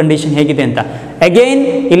ಎನ್ವೈರನ್ಮೆಂಟಲ್ ಕಂಡೀಷನ್ ಹೇಗಿದೆ ಅಂತ. ಅಗೇನ್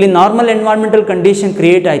ಇಲ್ಲಿ ನಾರ್ಮಲ್ ಎನ್ವೈರನ್ಮೆಂಟಲ್ ಕಂಡೀಷನ್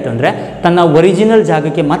ಕ್ರಿಯೇಟ್ ಆಯಿತು ಅಂದರೆ ತನ್ನ ಒರಿಜಿನಲ್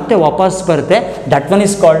ಜಾಗಕ್ಕೆ ಮತ್ತೆ ವಾಪಸ್ ಬರುತ್ತೆ. That one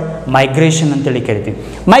is called migration ಅಂತೇಳಿ ಕರಿತೀವಿ.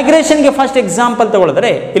 ಮೈಗ್ರೇಷನ್ಗೆ ಫಸ್ಟ್ ಎಕ್ಸಾಂಪಲ್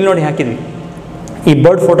ತಗೊಳಿದ್ರೆ ಇಲ್ಲಿ ನೋಡಿ ಹಾಕಿದ್ವಿ, ಈ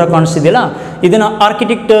ಬರ್ಡ್ ಫೋಟೋ ಕಾಣಿಸ್ತಿದೆಯಲ್ಲ, ಇದನ್ನು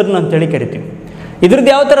ಆರ್ಕಿಟಿಕ್ ಟರ್ನ್ ಅಂತೇಳಿ ಕರಿತೀವಿ.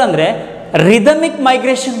 ಇದ್ರದ್ದು ಯಾವ ಥರ ಅಂದರೆ rhythmic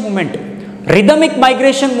migration moment. Rhythmic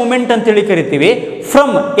migration moment ಅಂತೇಳಿ ಕರಿತೀವಿ.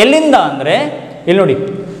 ಫ್ರಮ್ ಎಲ್ಲಿಂದ ಅಂದರೆ ಇಲ್ಲಿ ನೋಡಿ,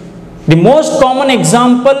 the most common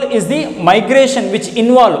example is the migration which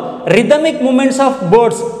involve rhythmic moments of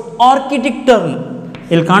birds Arctic turn.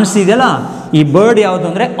 ಇಲ್ಲಿ ಕಾಣಿಸ್ತಿದೆಯಲ್ಲ, ಈ ಬರ್ಡ್ ಯಾವುದು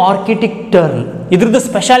ಅಂದರೆ ಆರ್ಕಿಟಿಕ್ ಟರ್ನ್. ಇದ್ರದ್ದು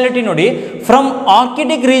ಸ್ಪೆಷಾಲಿಟಿ ನೋಡಿ, from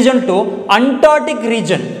Arctic region to Antarctic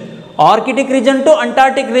region, Arctic region to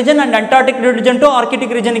Antarctic region, and Antarctic region to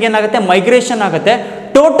Arctic ರೀಜನ್ಗೆ ಏನಾಗುತ್ತೆ, migration ಆಗುತ್ತೆ.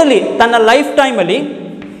 Totally ತನ್ನ life ಟೈಮಲ್ಲಿ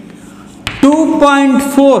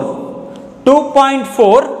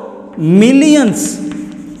 2.4 ಮಿಲಿಯನ್ಸ್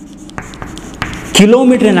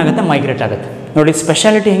ಕಿಲೋಮೀಟರ್ ಏನಾಗುತ್ತೆ, ಮೈಗ್ರೇಟ್ ಆಗುತ್ತೆ. ನೋಡಿ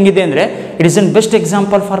ಸ್ಪೆಷಾಲಿಟಿ ಹೆಂಗಿದೆ ಅಂದರೆ, it is an best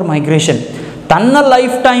example for migration. ತನ್ನ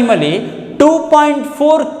ಲೈಫ್ ಟೈಮಲ್ಲಿ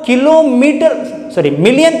 2.4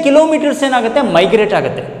 ಮಿಲಿಯನ್ ಕಿಲೋಮೀಟರ್ಸ್ ಏನಾಗುತ್ತೆ, ಮೈಗ್ರೇಟ್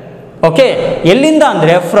ಆಗುತ್ತೆ. ಓಕೆ, ಎಲ್ಲಿಂದ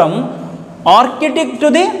ಅಂದರೆ from Arctic to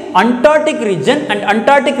the Antarctic region, and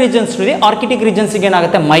Antarctic regions to the Arctic ರೀಜನ್ಸ್ಗೆ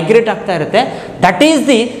ಏನಾಗುತ್ತೆ, ಮೈಗ್ರೇಟ್ ಆಗ್ತಾ ಇರುತ್ತೆ. That is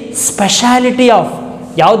the speciality of,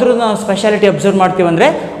 ಯಾವುದ್ರ ನಾವು ಸ್ಪೆಷಾಲಿಟಿ ಅಬ್ಸರ್ವ್ ಮಾಡ್ತೀವಿ ಅಂದರೆ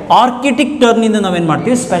ಆರ್ಕಿಟಿಕ್ ಟರ್ನಿಂದ ನಾವೇನು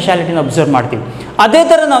ಮಾಡ್ತೀವಿ, ಸ್ಪೆಷಾಲಿಟಿನ ಅಬ್ಸರ್ವ್ ಮಾಡ್ತೀವಿ. ಅದೇ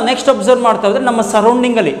ಥರ ನಾವು ನೆಕ್ಸ್ಟ್ ಅಬ್ಸರ್ವ್ ಮಾಡ್ತಾ ಹೋದರೆ ನಮ್ಮ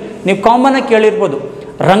ಸರೌಂಡಿಂಗಲ್ಲಿ ನೀವು ಕಾಮನಾಗಿ ಕೇಳಿರ್ಬೋದು,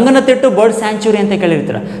 ರಂಗನತಿಟ್ಟು ಬರ್ಡ್ ಸ್ಯಾಂಚುರಿ ಅಂತ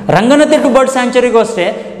ಕೇಳಿರ್ತೀರ. ರಂಗನತಿಟ್ಟು ಬರ್ಡ್ ಸ್ಯಾಂಚುರಿಗೂ ಅಷ್ಟೇ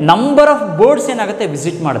ನಂಬರ್ ಆಫ್ ಬರ್ಡ್ಸ್ ಏನಾಗುತ್ತೆ,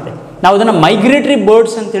 ವಿಸಿಟ್ ಮಾಡುತ್ತೆ. ನಾವು ಅದನ್ನು ಮೈಗ್ರೇಟರಿ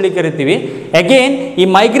ಬರ್ಡ್ಸ್ ಅಂತೇಳಿ ಕರಿತೀವಿ. ಅಗೇನ್ ಈ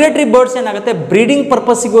ಮೈಗ್ರೇಟರಿ ಬರ್ಡ್ಸ್ ಏನಾಗುತ್ತೆ, ಬ್ರೀಡಿಂಗ್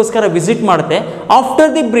ಪರ್ಪಸ್ಸಿಗೋಸ್ಕರ ವಿಸಿಟ್ ಮಾಡುತ್ತೆ.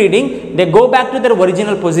 After the breeding they go back to there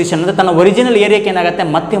original position, ಅಂದರೆ ತನ್ನ ಒರಿಜಿನಲ್ ಏರಿಯಾಕ್ಕೆ ಏನಾಗುತ್ತೆ,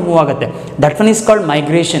 ಮತ್ತೆ ಮೂವ್ ಆಗುತ್ತೆ. That one is called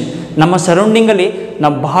migration. ನಮ್ಮ ಸರೌಂಡಿಂಗಲ್ಲಿ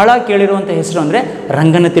ನಾವು ಬಹಳ ಕೇಳಿರುವಂಥ ಹೆಸರು ಅಂದರೆ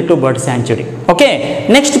Ranganathittu bird sanctuary. Okay,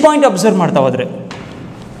 next point observe ಮಾಡ್ತಾ ಹೋದರೆ,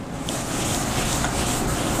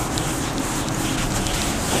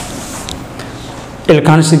 ಇಲ್ಲಿ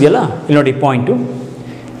ಕಾಣಿಸ್ತಿದೆಯಲ್ಲ, ಇಲ್ಲಿ ನೋಡಿ point.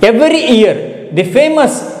 Every year the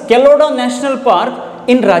famous ಕೆಲೋಡೋ national park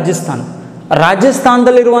in Rajasthan,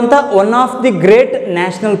 ರಾಜಸ್ಥಾನದಲ್ಲಿರುವಂಥ one of the great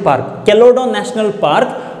national park, ಕೆಲೋಡೋ national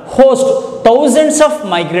park host thousands of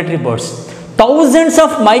migratory birds. Thousands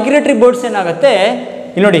of migratory birds ಏನಾಗುತ್ತೆ,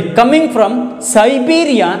 ಇಲ್ಲಿ ನೋಡಿ, coming from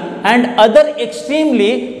Siberia and other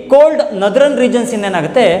extremely cold ನದರನ್ regions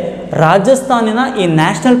ಏನಾಗುತ್ತೆ, ರಾಜಸ್ಥಾನಿನ ಈ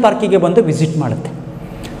national ಪಾರ್ಕಿಗೆ ಬಂದು visit ಮಾಡುತ್ತೆ.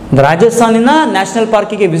 ರಾಜಸ್ಥಾನಿನ national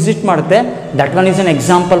ಪಾರ್ಕಿಗೆ visit ಮಾಡುತ್ತೆ. That one is an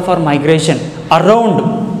example for migration. Around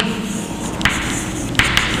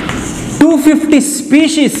 250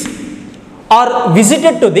 species R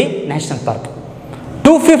visited to the national park.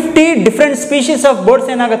 250 different species of birds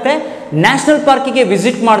ಏನಾಗುತ್ತೆ national ಪಾರ್ಕಿಗೆ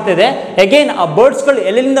visit ಮಾಡ್ತಿದೆ. Again ಆ ಬರ್ಡ್ಸ್ಗಳು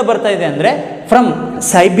ಎಲ್ಲಿಂದ ಬರ್ತಾ ಇದೆ ಅಂದರೆ from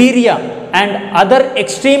Siberia and other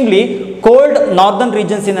extremely cold northern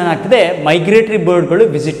regions ಏನಾಗ್ತದೆ migratory ಬರ್ಡ್ಗಳು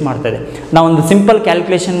visit ಮಾಡ್ತದೆ. ನಾವೊಂದು ಸಿಂಪಲ್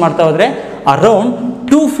ಕ್ಯಾಲ್ಕುಲೇಷನ್ ಮಾಡ್ತಾ ಹೋದರೆ ಅರೌಂಡ್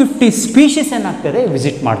 250 ಸ್ಪೀಶೀಸ್ ಏನಾಗ್ತದೆ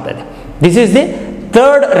ವಿಸಿಟ್ ಮಾಡ್ತದೆ. This is the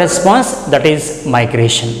third response, that is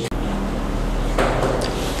migration.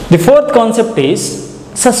 The fourth concept is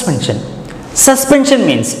suspension. Suspension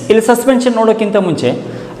means ಇಲ್ಲಿ ಸಸ್ಪೆನ್ಷನ್ ನೋಡೋಕ್ಕಿಂತ ಮುಂಚೆ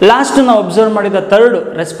last ನಾವು ಅಬ್ಸರ್ವ್ ಮಾಡಿದ ಥರ್ಡ್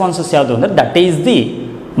ರೆಸ್ಪಾನ್ಸಸ್ ಯಾವುದು ಅಂದರೆ that is the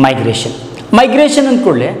migration. Migration ಅಂದ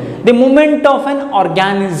ಕೂಡಲೇ the moment of an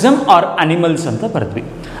organism R animals ಅಂತ ಬರೆದ್ವಿ.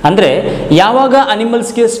 ಅಂದರೆ ಯಾವಾಗ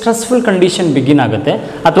ಅನಿಮಲ್ಸ್ಗೆ ಸ್ಟ್ರೆಸ್ಫುಲ್ ಕಂಡೀಷನ್ ಬಿಗಿನ್ ಆಗುತ್ತೆ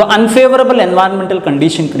ಅಥವಾ ಅನ್ಫೇವರಬಲ್ ಎನ್ವೈರ್ಮೆಂಟಲ್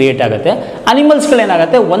ಕಂಡೀಷನ್ ಕ್ರಿಯೇಟ್ ಆಗುತ್ತೆ,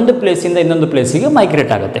 ಅನಿಮಲ್ಸ್ಗಳೇನಾಗುತ್ತೆ ಒಂದು ಪ್ಲೇಸಿಂದ ಇನ್ನೊಂದು ಪ್ಲೇಸಿಗೆ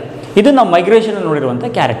ಮೈಗ್ರೇಟ್ ಆಗುತ್ತೆ. ಇದು ನಾವು ಮೈಗ್ರೇಷನ್ ನೋಡಿರುವಂಥ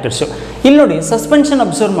ಕ್ಯಾರೆಕ್ಟರ್ಸು. ಇಲ್ಲಿ ನೋಡಿ ಸಸ್ಪೆನ್ಷನ್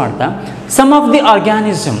ಅಬ್ಸರ್ವ್ ಮಾಡ್ತಾ some of the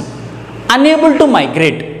organism unable to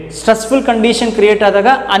migrate, stressful condition create ಆದಾಗ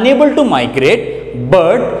unable to migrate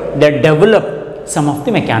but they develop some of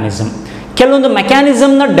the mechanism. ಕೆಲವೊಂದು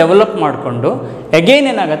ಮೆಕ್ಯಾನಿಸಮ್ನ ಡೆವಲಪ್ ಮಾಡಿಕೊಂಡು ಅಗೇನ್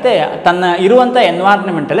ಏನಾಗುತ್ತೆ ತನ್ನ ಇರುವಂಥ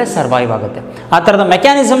ಎನ್ವೈರ್ಮೆಂಟಲ್ಲೇ ಸರ್ವೈವ್ ಆಗುತ್ತೆ. ಆ ಥರದ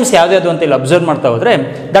ಮೆಕ್ಯಾನಿಸಮ್ಸ್ ಯಾವುದ್ಯಾವುದು ಅಂತ ಇಲ್ಲಿ ಅಬ್ಸರ್ವ್ ಮಾಡ್ತಾ ಹೋದರೆ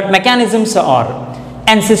that mechanisms R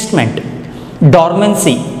ಎನ್ಸಿಸ್ಟ್ಮೆಂಟ್,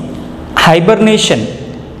 dormancy, hibernation,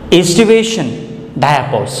 aestivation,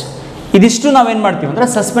 ಡಯಾಪೋಸ್. ಇದಿಷ್ಟು ನಾವೇನು ಮಾಡ್ತೀವಿ ಅಂದರೆ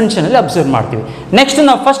ಸಸ್ಪೆನ್ಷನಲ್ಲಿ ಅಬ್ಸರ್ವ್ ಮಾಡ್ತೀವಿ. ನೆಕ್ಸ್ಟ್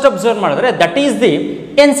ನಾವು ಫಸ್ಟ್ ಅಬ್ಸರ್ವ್ ಮಾಡಿದ್ರೆ ದಟ್ ಈಸ್ ದಿ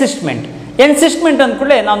ಎನ್ಸಿಸ್ಟ್ಮೆಂಟ್. ಎನ್ಸಿಸ್ಟ್ಮೆಂಟ್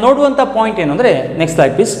ಅಂದ್ಕೂಡಲೇ ನಾವು ನೋಡುವಂಥ ಪಾಯಿಂಟ್ ಏನು ಅಂದರೆ ನೆಕ್ಸ್ಟ್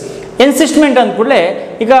ಲೈಕ್ ಇಸ್ ಎನ್ಸಿಸ್ಟ್ಮೆಂಟ್ ಅಂದ್ಕೂಡಲೇ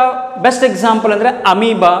ಈಗ ಬೆಸ್ಟ್ ಎಕ್ಸಾಂಪಲ್ ಅಂದರೆ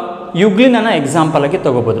ಅಮೀಬಾ, ಯುಗ್ಲಿನನ್ನು ಎಕ್ಸಾಂಪಲ್ ಆಗಿ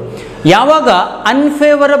ತೊಗೋಬೋದು. ಯಾವಾಗ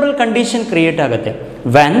ಅನ್ಫೇವರಬಲ್ ಕಂಡೀಷನ್ ಕ್ರಿಯೇಟ್ ಆಗುತ್ತೆ,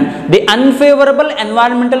 when the unfavourable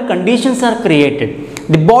environmental conditions are created,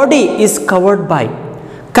 the body is covered by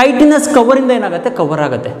ಕೈಟಿನಸ್ ಕವರಿಂದ ಏನಾಗುತ್ತೆ ಕವರ್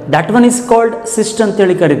ಆಗುತ್ತೆ. That one is called cyst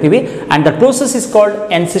ಅಂತೇಳಿ ಕರಿತೀವಿ and the process is called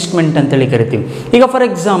ಎನ್ಸಿಸ್ಟ್ಮೆಂಟ್ ಅಂತೇಳಿ ಕರಿತೀವಿ. ಈಗ ಫಾರ್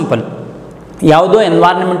ಎಕ್ಸಾಂಪಲ್ ಯಾವುದೋ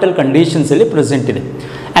ಎನ್ವೈರ್ಮೆಂಟಲ್ ಕಂಡೀಷನ್ಸಲ್ಲಿ ಪ್ರೆಸೆಂಟ್ ಇದೆ,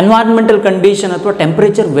 ಎನ್ವೈರ್ಮೆಂಟಲ್ ಕಂಡೀಷನ್ ಅಥವಾ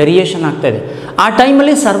ಟೆಂಪ್ರೇಚರ್ ವೇರಿಯೇಷನ್ ಆಗ್ತಾ ಇದೆ, ಆ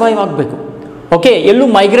ಟೈಮಲ್ಲಿ ಸರ್ವೈವ್ ಆಗಬೇಕು. ಓಕೆ, ಎಲ್ಲೂ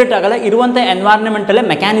ಮೈಗ್ರೇಟ್ ಆಗಲ್ಲ, ಇರುವಂಥ ಎನ್ವೈರ್ಮೆಂಟಲ್ಲೇ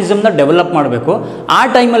ಮೆಕ್ಯಾನಿಸಮ್ನ ಡೆವಲಪ್ ಮಾಡಬೇಕು. ಆ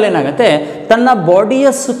ಟೈಮಲ್ಲಿ ಏನಾಗುತ್ತೆ ತನ್ನ ಬಾಡಿಯ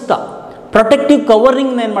ಸುತ್ತ ಪ್ರೊಟೆಕ್ಟಿವ್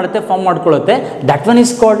ಕವರಿಂಗ್ ಏನು ಮಾಡುತ್ತೆ form ಮಾಡ್ಕೊಳ್ಳುತ್ತೆ. That one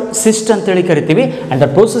is called cyst ಅಂತೇಳಿ ಕರಿತೀವಿ and the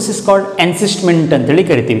process is called ಎನ್ಸಿಸ್ಟ್ಮೆಂಟ್ ಅಂತೇಳಿ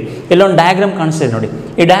ಕರಿತೀವಿ. ಇಲ್ಲೊಂದು ಡಯಾಗ್ರಾಮ್ ಕಾಣಿಸ್ತಿದೆ ನೋಡಿ.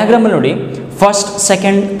 ಈ ಡಯಾಗ್ರಾಮಲ್ಲಿ ನೋಡಿ ಫಸ್ಟ್,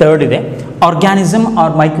 ಸೆಕೆಂಡ್, ಥರ್ಡ್ ಇದೆ. ಆರ್ಗ್ಯಾನಿಸಮ್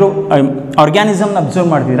ಆರ್ ಮೈಕ್ರೋ ಆರ್ಗ್ಯಾನಿಸಮ್ನ ಅಬ್ಸರ್ವ್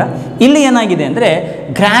ಮಾಡ್ತಿದ್ದೀರಾ. ಇಲ್ಲಿ ಏನಾಗಿದೆ ಅಂದರೆ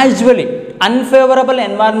gradually unfavourable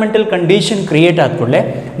environmental condition create ಆದ ಕೂಡಲೇ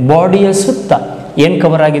ಬಾಡಿಯ ಸುತ್ತ ಏನು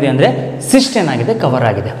ಕವರ್ ಆಗಿದೆ ಅಂದರೆ ಸಿಸ್ಟ್ ಏನಾಗಿದೆ ಕವರ್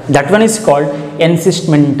ಆಗಿದೆ. ದಟ್ ಒನ್ ಇಸ್ ಕಾಲ್ಡ್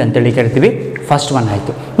ಎನ್ಸಿಸ್ಟ್ಮೆಂಟ್ ಅಂತೇಳಿ ಕರಿತೀವಿ. ಫಸ್ಟ್ ಒನ್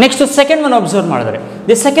ಆಯಿತು. ನೆಕ್ಸ್ಟ್ ಸೆಕೆಂಡ್ ಒನ್ ಅಬ್ಸರ್ವ್ ಮಾಡಿದ್ರೆ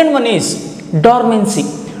the second one is dormancy.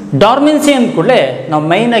 Dormancy ಅಂದ ಕೂಡಲೇ ನಾವು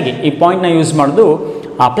ಮೈನಾಗಿ ಈ ಪಾಯಿಂಟ್ನ ಯೂಸ್ ಮಾಡೋದು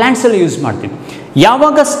ಆ ಪ್ಲ್ಯಾಂಟ್ಸಲ್ಲಿ ಯೂಸ್ ಮಾಡ್ತೀವಿ.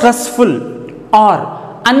 ಯಾವಾಗ stressful R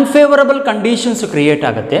unfavourable conditions create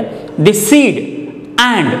ಆಗುತ್ತೆ, the seed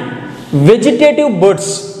and vegetative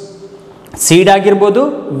birds, seed ಆಗಿರ್ಬೋದು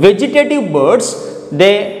vegetative birds,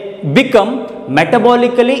 they become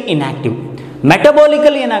ಮೆಟಬಾಲಿಕಲಿ inactive.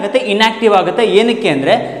 ಮೆಟಬಾಲಿಕಲಿ ಏನಾಗುತ್ತೆ ಇನ್ಯಾಕ್ಟಿವ್ ಆಗುತ್ತೆ. ಏನಕ್ಕೆ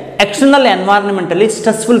ಅಂದರೆ ಎಕ್ಸ್ಟರ್ನಲ್ ಎನ್ವೈರ್ಮೆಂಟಲ್ಲಿ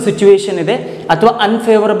ಸ್ಟ್ರೆಸ್ಫುಲ್ ಸಿಚುವೇಶನ್ ಇದೆ ಅಥವಾ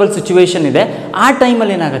ಅನ್ಫೇವರಬಲ್ ಸಿಚುವೇಶನ್ ಇದೆ. ಆ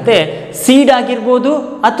ಟೈಮಲ್ಲಿ ಏನಾಗುತ್ತೆ ಸೀಡ್ ಆಗಿರ್ಬೋದು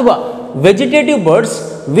ಅಥವಾ vegetative birds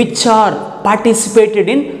which are participated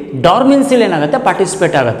in ಡಾರ್ಮೆನ್ಸಿಲ್ ಏನಾಗುತ್ತೆ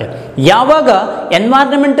ಪಾರ್ಟಿಸಿಪೇಟ್ ಆಗುತ್ತೆ. ಯಾವಾಗ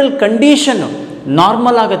ಎನ್ವೈರ್ಮೆಂಟಲ್ ಕಂಡೀಷನ್ನು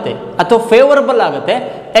ನಾರ್ಮಲ್ ಆಗುತ್ತೆ ಅಥವಾ ಫೇವರಬಲ್ ಆಗುತ್ತೆ,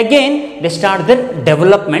 again they start their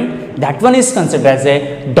development. That one is considered as A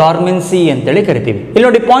dormancy ಅಂತೇಳಿ ಕರಿತೀವಿ. ಇಲ್ಲಿ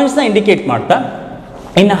ನೋಡಿ ಪಾಯಿಂಟ್ಸ್ನ ಇಂಡಿಕೇಟ್ ಮಾಡ್ತಾ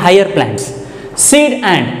in higher plants seed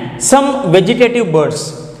and some vegetative birds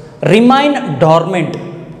remain dormant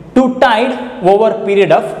to tide over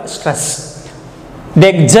period of stress.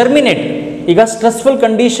 They germinate. ಈಗ stressful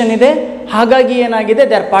condition ಇದೆ, ಹಾಗಾಗಿ ಏನಾಗಿದೆ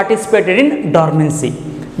they are participated in dormancy.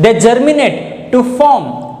 They germinate to form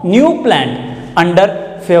new plant under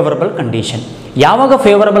favourable condition. ಯಾವಾಗ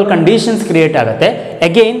favourable conditions create ಆಗುತ್ತೆ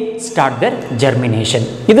again start there germination.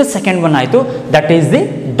 ಇದು second one ಆಯಿತು, that is the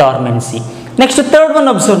dormancy. Next third one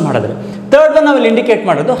observe ಮಾಡಿದ್ರೆ third one ನಾವಿಲ್ಲಿ indicate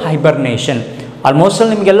ಮಾಡೋದು hibernation. Almost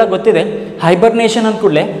ಅಲ್ಲಿ ನಿಮಗೆಲ್ಲ ಗೊತ್ತಿದೆ. ಹೈಬರ್ನೇಷನ್ ಅಂದ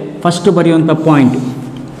ಕೂಡಲೇ first ಬರೆಯುವಂಥ point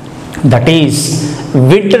that is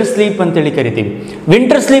winter sleep ಅಂತೇಳಿ ಕರಿತೀವಿ.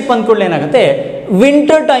 ವಿಂಟರ್ ಸ್ಲೀಪ್ ಅಂದ ಕೂಡಲೇ ಏನಾಗುತ್ತೆ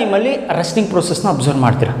ವಿಂಟರ್ ಟೈಮಲ್ಲಿ ರೆಸ್ಟಿಂಗ್ ಪ್ರೊಸೆಸ್ನ ಅಬ್ಸರ್ವ್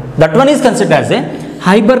ಮಾಡ್ತೀರಾ. That one is considered as A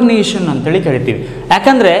hibernation ಅಂತೇಳಿ ಕರಿತೀವಿ.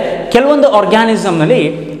 ಯಾಕಂದರೆ ಕೆಲವೊಂದು ಆರ್ಗ್ಯಾನಿಸಮ್ನಲ್ಲಿ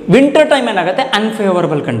ವಿಂಟರ್ ಟೈಮ್ ಏನಾಗುತ್ತೆ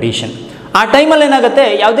ಅನ್ಫೇವರಬಲ್ ಕಂಡೀಷನ್. ಆ ಟೈಮಲ್ಲಿ ಏನಾಗುತ್ತೆ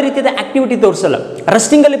ಯಾವುದೇ ರೀತಿಯಾದ ಆಕ್ಟಿವಿಟಿ ತೋರಿಸಲ್ಲ,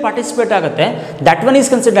 ರೆಸ್ಟಿಂಗಲ್ಲಿ ಪಾರ್ಟಿಸಿಪೇಟ್ ಆಗುತ್ತೆ. That one is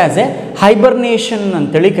considered as A hibernation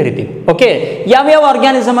ಅಂತೇಳಿ ಕರಿತೀವಿ. ಓಕೆ, ಯಾವ್ಯಾವ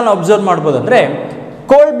ಆರ್ಗ್ಯಾನಿಸಮನ್ನು ಅಬ್ಸರ್ವ್ ಮಾಡ್ಬೋದು ಅಂದರೆ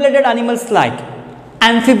cold blooded animals like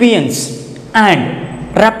amphibians and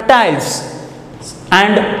reptiles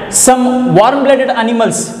and some warm-blooded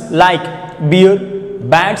animals like bear,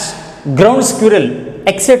 bats, ground squirrel,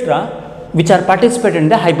 etc. Which are participate in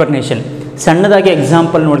the hibernation. ಸಣ್ಣದಾಗಿ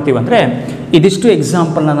example ನೋಡ್ತೀವಿ ಅಂದರೆ ಇದಿಷ್ಟು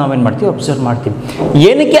ಎಕ್ಸಾಂಪಲ್ನ ನಾವೇನು ಮಾಡ್ತೀವಿ ಅಬ್ಸರ್ವ್ ಮಾಡ್ತೀವಿ.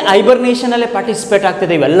 ಏನಕ್ಕೆ ಹೈಬರ್ನೇಷನಲ್ಲೇ ಪಾರ್ಟಿಸಿಪೇಟ್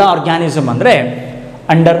ಆಗ್ತದೆ ಇವೆಲ್ಲ ಆರ್ಗ್ಯಾನಿಸಮ್ ಅಂದರೆ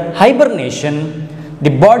under hibernation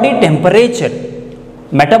the body temperature,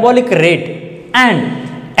 metabolic rate and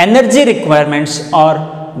energy requirements R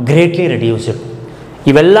greatly reduced.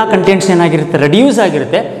 ಇವೆಲ್ಲ ಕಂಟೆಂಟ್ಸ್ ಏನಾಗಿರುತ್ತೆ, ರೆಡ್ಯೂಸ್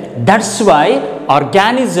ಆಗಿರುತ್ತೆ. That's why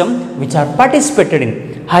organism which are participated in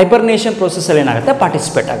hibernation ಪ್ರೊಸೆಸ್ಸಲ್ಲಿ ಏನಾಗುತ್ತೆ,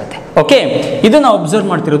 ಪಾರ್ಟಿಸಿಪೇಟ್ ಆಗುತ್ತೆ. ಓಕೆ, ಇದು ನಾವು ಅಬ್ಸರ್ವ್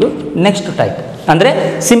ಮಾಡ್ತಿರೋದು ನೆಕ್ಸ್ಟ್ ಟೈಪ್. ಅಂದರೆ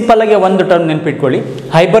ಸಿಂಪಲ್ಲಾಗಿ ಒಂದು term ನೆನಪಿಟ್ಕೊಳ್ಳಿ,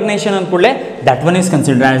 hibernation ಅಂದ್ಕೂಡಲೇ that one is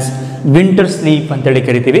considered as winter sleep ಅಂತೇಳಿ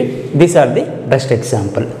ಕರಿತೀವಿ. This are the best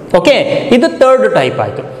example. Okay, ಇದು ಥರ್ಡ್ ಟೈಪ್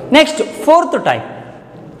ಆಯಿತು. ನೆಕ್ಸ್ಟ್ ಫೋರ್ತ್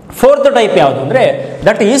ಟೈಪ್ ಯಾವುದು ಅಂದರೆ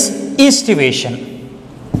ದಟ್ ಈಸ್ ಈಸ್ಟಿವೇಷನ್.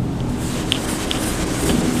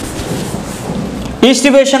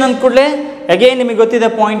 ಈಸ್ಟಿವೇಷನ್ ಅಂದ್ಕೂಡಲೇ ಅಗೇನ್ ನಿಮಗೆ ಗೊತ್ತಿದೆ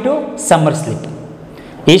point, summer sleep.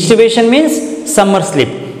 ಈಸ್ಟಿವೇಷನ್ means summer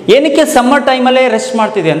sleep. ಏನಕ್ಕೆ ಸಮ್ಮರ್ ಟೈಮಲ್ಲೇ ರೆಸ್ಟ್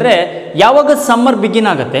ಮಾಡ್ತಿದೆ ಅಂದರೆ ಯಾವಾಗ ಸಮ್ಮರ್ ಬಿಗಿನ್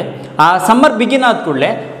ಆಗುತ್ತೆ, ಆ ಸಮ್ಮರ್ ಬಿಗಿನ್ ಆದ ಕೂಡಲೇ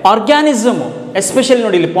ಆರ್ಗ್ಯಾನಿಸಮು ಎಸ್ಪೆಷಲಿ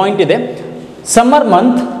ನೋಡಿ ಇಲ್ಲಿ ಪಾಯಿಂಟ್ ಇದೆ, summer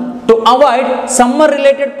month to avoid summer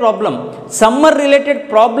related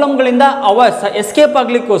ಪ್ರಾಬ್ಲಮ್ಗಳಿಂದ escape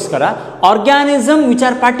ಆಗಲಿಕ್ಕೋಸ್ಕರ organism which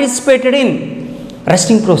are participated in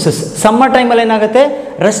resting process. Summer ಟೈಮಲ್ಲಿ ಏನಾಗುತ್ತೆ,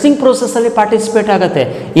 ರೆಸ್ಟಿಂಗ್ ಪ್ರೋಸೆಸ್ಸಲ್ಲಿ ಪಾರ್ಟಿಸಿಪೇಟ್ ಆಗುತ್ತೆ.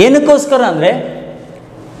 ಏನಕ್ಕೋಸ್ಕರ ಅಂದರೆ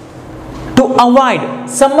to avoid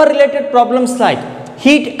summer related problems like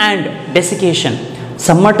heat and ಡೆಸಿಕೇಷನ್.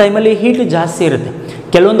 Summer ಟೈಮಲ್ಲಿ ಹೀಟ್ ಜಾಸ್ತಿ ಇರುತ್ತೆ,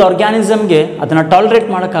 ಕೆಲವೊಂದು ಆರ್ಗ್ಯಾನಿಸಮ್ಗೆ ಅದನ್ನು ಟಾಲರೇಟ್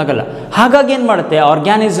ಮಾಡೋಕ್ಕಾಗಲ್ಲ. ಹಾಗಾಗಿ ಏನು ಮಾಡುತ್ತೆ,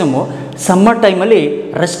 ಆರ್ಗ್ಯಾನಿಸಮು ಸಮ್ಮರ್ ಟೈಮಲ್ಲಿ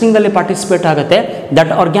ರೆಸ್ಟಿಂಗಲ್ಲಿ ಪಾರ್ಟಿಸಿಪೇಟ್ ಆಗುತ್ತೆ.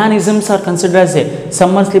 That organisms are considered as A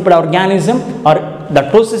summer ಸ್ಲೀಪ್ಡ್ organism R that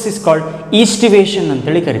process is called ಈಸ್ಟಿವೇಷನ್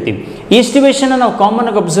ಅಂತೇಳಿ ಕರಿತೀವಿ. ಈಸ್ಟಿವೇಷನ್ನ ನಾವು ಕಾಮನ್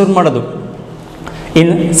ಆಗಿ ಅಬ್ಸರ್ವ್ ಮಾಡೋದು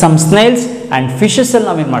ಇನ್ ಸಮ್ ಸ್ನೇಲ್ಸ್ ಆ್ಯಂಡ್ ಫಿಶಸಲ್ಲಿ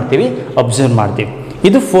ನಾವೇನು ಮಾಡ್ತೀವಿ, ಅಬ್ಸರ್ವ್ ಮಾಡ್ತೀವಿ.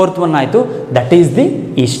 ಇದು ಫೋರ್ತ್ ಒನ್ ಆಯಿತು, that is the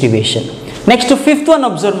ಈಸ್ಟಿವೇಷನ್. Next fifth one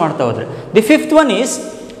observe ಮಾಡ್ತಾ ಹೋದರೆ the fifth one is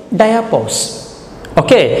ಡಯಾಪೌಸ್.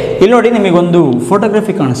 Okay, ಇಲ್ಲಿ ನೋಡಿ ನಿಮಗೊಂದು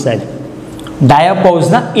ಫೋಟೋಗ್ರಫಿ ಕಾಣಿಸ್ತಾ ಇದೆ,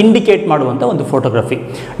 ಡಯಾಪೌಸ್ನ ಇಂಡಿಕೇಟ್ ಮಾಡುವಂಥ ಒಂದು ಫೋಟೋಗ್ರಫಿ.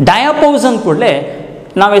 ಡಯಾಪೌಸ್ ಅಂದ ಕೂಡಲೇ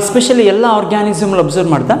ನಾವು ಎಸ್ಪೆಷಲಿ ಎಲ್ಲ ಆರ್ಗ್ಯಾನಿಸಮಲ್ಲಿ ಅಬ್ಸರ್ವ್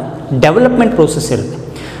ಮಾಡ್ತಾ ಡೆವಲಪ್ಮೆಂಟ್ ಪ್ರೋಸೆಸ್ ಇರುತ್ತೆ.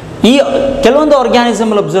 ಈ ಕೆಲವೊಂದು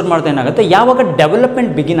ಆರ್ಗ್ಯಾನಿಸಮಲ್ಲಿ ಅಬ್ಸರ್ವ್ ಮಾಡ್ತಾ ಏನಾಗುತ್ತೆ, ಯಾವಾಗ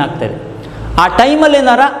ಡೆವಲಪ್ಮೆಂಟ್ ಬಿಗಿನ್ ಆಗ್ತಾಯಿದೆ ಆ ಟೈಮಲ್ಲಿ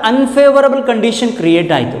ಏನಾರ ಅನ್ಫೇವರಬಲ್ ಕಂಡೀಷನ್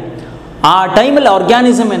ಕ್ರಿಯೇಟ್ ಆಯಿತು, ಆ ಟೈಮಲ್ಲಿ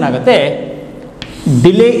ಆರ್ಗ್ಯಾನಿಸಮ್ ಏನಾಗುತ್ತೆ,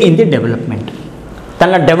 ಡಿಲೇ ಇನ್ ದಿ ಡೆವಲಪ್ಮೆಂಟ್,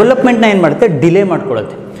 ತನ್ನ ಡೆವಲಪ್ಮೆಂಟ್ನ ಏನು ಮಾಡುತ್ತೆ, delay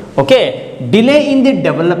ಮಾಡ್ಕೊಳ್ಳುತ್ತೆ. Okay, delay in the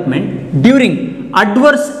development during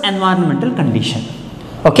adverse environmental condition.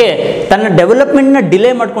 Okay, ತನ್ನ ಡೆವಲಪ್ಮೆಂಟ್ನ ಡಿಲೇ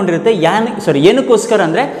ಮಾಡ್ಕೊಂಡಿರುತ್ತೆ. ಏನಕ್ಕೋಸ್ಕರ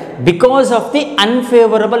ಅಂದರೆ because of the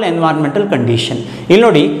unfavourable environmental condition. ಇಲ್ಲಿ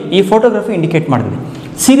ನೋಡಿ ಈ ಫೋಟೋಗ್ರಫಿ ಇಂಡಿಕೇಟ್ ಮಾಡಿದೆ,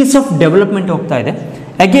 ಸೀರೀಸ್ ಆಫ್ ಡೆವಲಪ್ಮೆಂಟ್ ಹೋಗ್ತಾ ಇದೆ.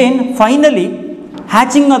 ಅಗೇನ್ ಫೈನಲಿ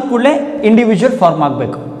ಹ್ಯಾಚಿಂಗ್ ಆದ ಕೂಡಲೇ ಇಂಡಿವಿಜುವಲ್ ಫಾರ್ಮ್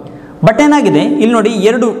ಆಗಬೇಕು. ಬಟ್ ಏನಾಗಿದೆ, ಇಲ್ಲಿ ನೋಡಿ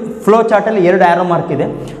ಎರಡು ಫ್ಲೋ ಚಾರ್ಟಲ್ಲಿ ಎರಡು ಆ್ಯರೋ ಮಾರ್ಕ್ ಇದೆ.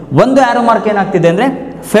 ಒಂದು ಆ್ಯರೋ ಮಾರ್ಕ್ ಏನಾಗ್ತಿದೆ ಅಂದರೆ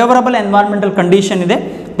ಫೇವರಬಲ್ ಎನ್ವೈರನ್ಮೆಂಟಲ್ ಕಂಡೀಷನ್ ಇದೆ,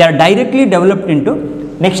 they are directly developed into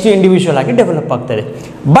next individual ಆಗಿ ಡೆವಲಪ್ ಆಗ್ತದೆ.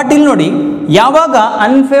 ಬಟ್ ಇಲ್ಲಿ ನೋಡಿ ಯಾವಾಗ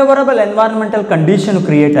ಅನ್ಫೇವರಬಲ್ ಎನ್ವೈರನ್ಮೆಂಟಲ್ ಕಂಡೀಷನ್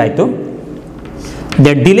ಕ್ರಿಯೇಟ್ ಆಯಿತು,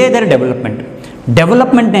 ದೇ ಡಿಲೇ ದರ್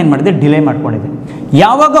ಡೆವಲಪ್ಮೆಂಟ್ನ ಏನು ಮಾಡಿದೆ, ಡಿಲೇ ಮಾಡ್ಕೊಂಡಿದೆ.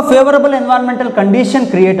 ಯಾವಾಗ ಫೇವರಬಲ್ ಎನ್ವೈರನ್ಮೆಂಟಲ್ ಕಂಡೀಷನ್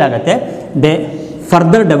ಕ್ರಿಯೇಟ್ ಆಗುತ್ತೆ, ದೇ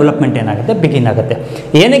ಫರ್ದರ್ ಡೆವಲಪ್ಮೆಂಟ್ ಏನಾಗುತ್ತೆ, ಬಿಗಿನ್ ಆಗುತ್ತೆ.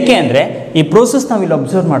 ಏನಕ್ಕೆ ಅಂದರೆ ಈ ಪ್ರೋಸೆಸ್ ನಾವು ಇಲ್ಲಿ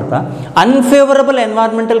ಅಬ್ಸರ್ವ್ ಮಾಡ್ತಾ ಅನ್ಫೇವರಬಲ್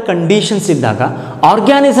ಎನ್ವೈರನ್ಮೆಂಟಲ್ ಕಂಡೀಷನ್ಸ್ ಇದ್ದಾಗ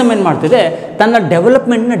ಆರ್ಗ್ಯಾನಿಸಮ್ ಏನು ಮಾಡ್ತಿದೆ, ತನ್ನ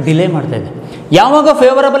ಡೆವಲಪ್ಮೆಂಟ್ನ ಡಿಲೇ ಮಾಡ್ತಾ ಇದೆ. ಯಾವಾಗ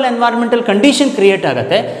ಫೇವರಬಲ್ ಎನ್ವೈರನ್ಮೆಂಟಲ್ ಕಂಡೀಷನ್ ಕ್ರಿಯೇಟ್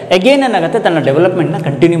ಆಗುತ್ತೆ, ಅಗೇನ್ ಏನಾಗುತ್ತೆ, ತನ್ನ ಡೆವಲಪ್ಮೆಂಟ್ನ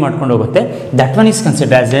ಕಂಟಿನ್ಯೂ ಮಾಡ್ಕೊಂಡು ಹೋಗುತ್ತೆ. That one is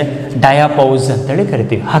considered as A ಡಯಾಪೌಸ್ ಅಂತೇಳಿ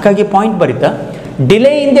ಕರಿತೀವಿ. ಹಾಗಾಗಿ ಪಾಯಿಂಟ್ ಬರೀತಾ,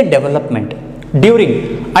 delay in the development during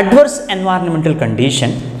adverse environmental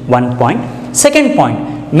condition, one point. Second point,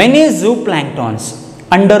 many zooplanktons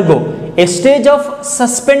undergo a stage of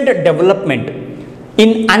suspended development in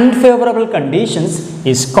unfavorable conditions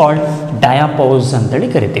is called diapause ಅಂತೇಳಿ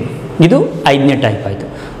ಕರಿತೀವಿ. ಇದು 5ನೇ type ಆಯಿತು.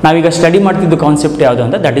 ನಾವೀಗ ಸ್ಟಡಿ ಮಾಡ್ತಿದ್ದು ಕಾನ್ಸೆಪ್ಟ್ ಯಾವುದು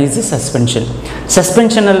ಅಂತ, ದಟ್ ಈಸ್ ದಿ ಸಸ್ಪೆನ್ಷನ್.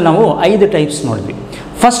 ಸಸ್ಪೆನ್ಷನಲ್ಲಿ ನಾವು 5 types ನೋಡಿದ್ವಿ.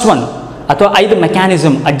 ಫಸ್ಟ್ ಒನ್ ಅಥವಾ 5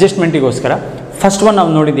 ಮೆಕ್ಯಾನಿಸಮ್ ಅಡ್ಜಸ್ಟ್ಮೆಂಟಿಗೋಸ್ಕರ ಫಸ್ಟ್ ಒನ್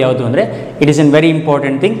ನಾವು ನೋಡಿದ್ದು ಯಾವುದು ಅಂದರೆ it is N very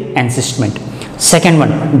important thing, ಎನ್ಸಿಸ್ಟ್ಮೆಂಟ್. Second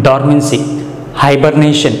one dormancy,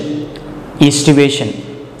 hibernation, ಈಸ್ಟಿವೇಷನ್,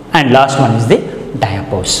 and last one is the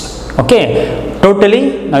ಡಯಾಪೌಸ್. Okay, totally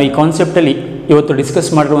ನಾವು ಈ ಕಾನ್ಸೆಪ್ಟಲ್ಲಿ ಇವತ್ತು ಡಿಸ್ಕಸ್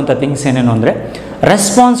ಮಾಡಿರುವಂಥ ಥಿಂಗ್ಸ್ ಏನೇನು ಅಂದರೆ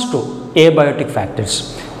ರೆಸ್ಪಾನ್ಸ್ ಟು ಎಬಯೋಟಿಕ್ ಫ್ಯಾಕ್ಟರ್ಸ್.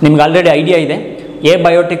 ನಿಮ್ಗೆ ಆಲ್ರೆಡಿ ಐಡಿಯಾ ಇದೆ,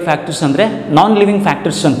 ಎಬಯೋಟಿಕ್ ಫ್ಯಾಕ್ಟರ್ಸ್ ಅಂದರೆ ನಾನ್ ಲಿವಿಂಗ್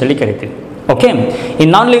ಫ್ಯಾಕ್ಟರ್ಸ್ ಅಂತೇಳಿ ಕರಿತೀವಿ. ಓಕೆ, ಈ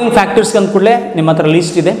ನಾನ್ ಲಿವಿಂಗ್ ಫ್ಯಾಕ್ಟರ್ಸ್ ಅಂದ ಕೂಡಲೇ ನಿಮ್ಮ ಹತ್ರ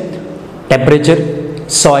ಲೀಸ್ಟ್ ಇದೆ, temperature,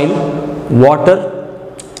 soil, water,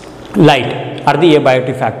 light R the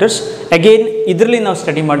ಎಬಯೋಟಿಕ್ factors. Again ಇದರಲ್ಲಿ ನಾವು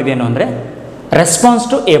ಸ್ಟಡಿ ಮಾಡಿದ್ದೇನು ಅಂದರೆ ರೆಸ್ಪಾನ್ಸ್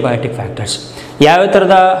ಟು ಎಬಯೋಟಿಕ್ ಫ್ಯಾಕ್ಟರ್ಸ್. ಯಾವ್ಯಾವ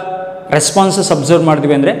ಥರದ ರೆಸ್ಪಾನ್ಸಸ್ ಅಬ್ಸರ್ವ್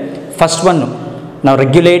ಮಾಡಿದ್ವಿ ಅಂದರೆ ಫಸ್ಟ್ ಒನ್ನು ನಾವು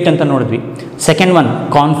ರೆಗ್ಯುಲೇಟ್ ಅಂತ ನೋಡಿದ್ವಿ, second one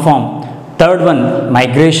ಕಾನ್ಫಾರ್ಮ್, third one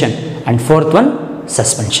migration, and fourth one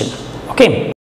suspension. Okay.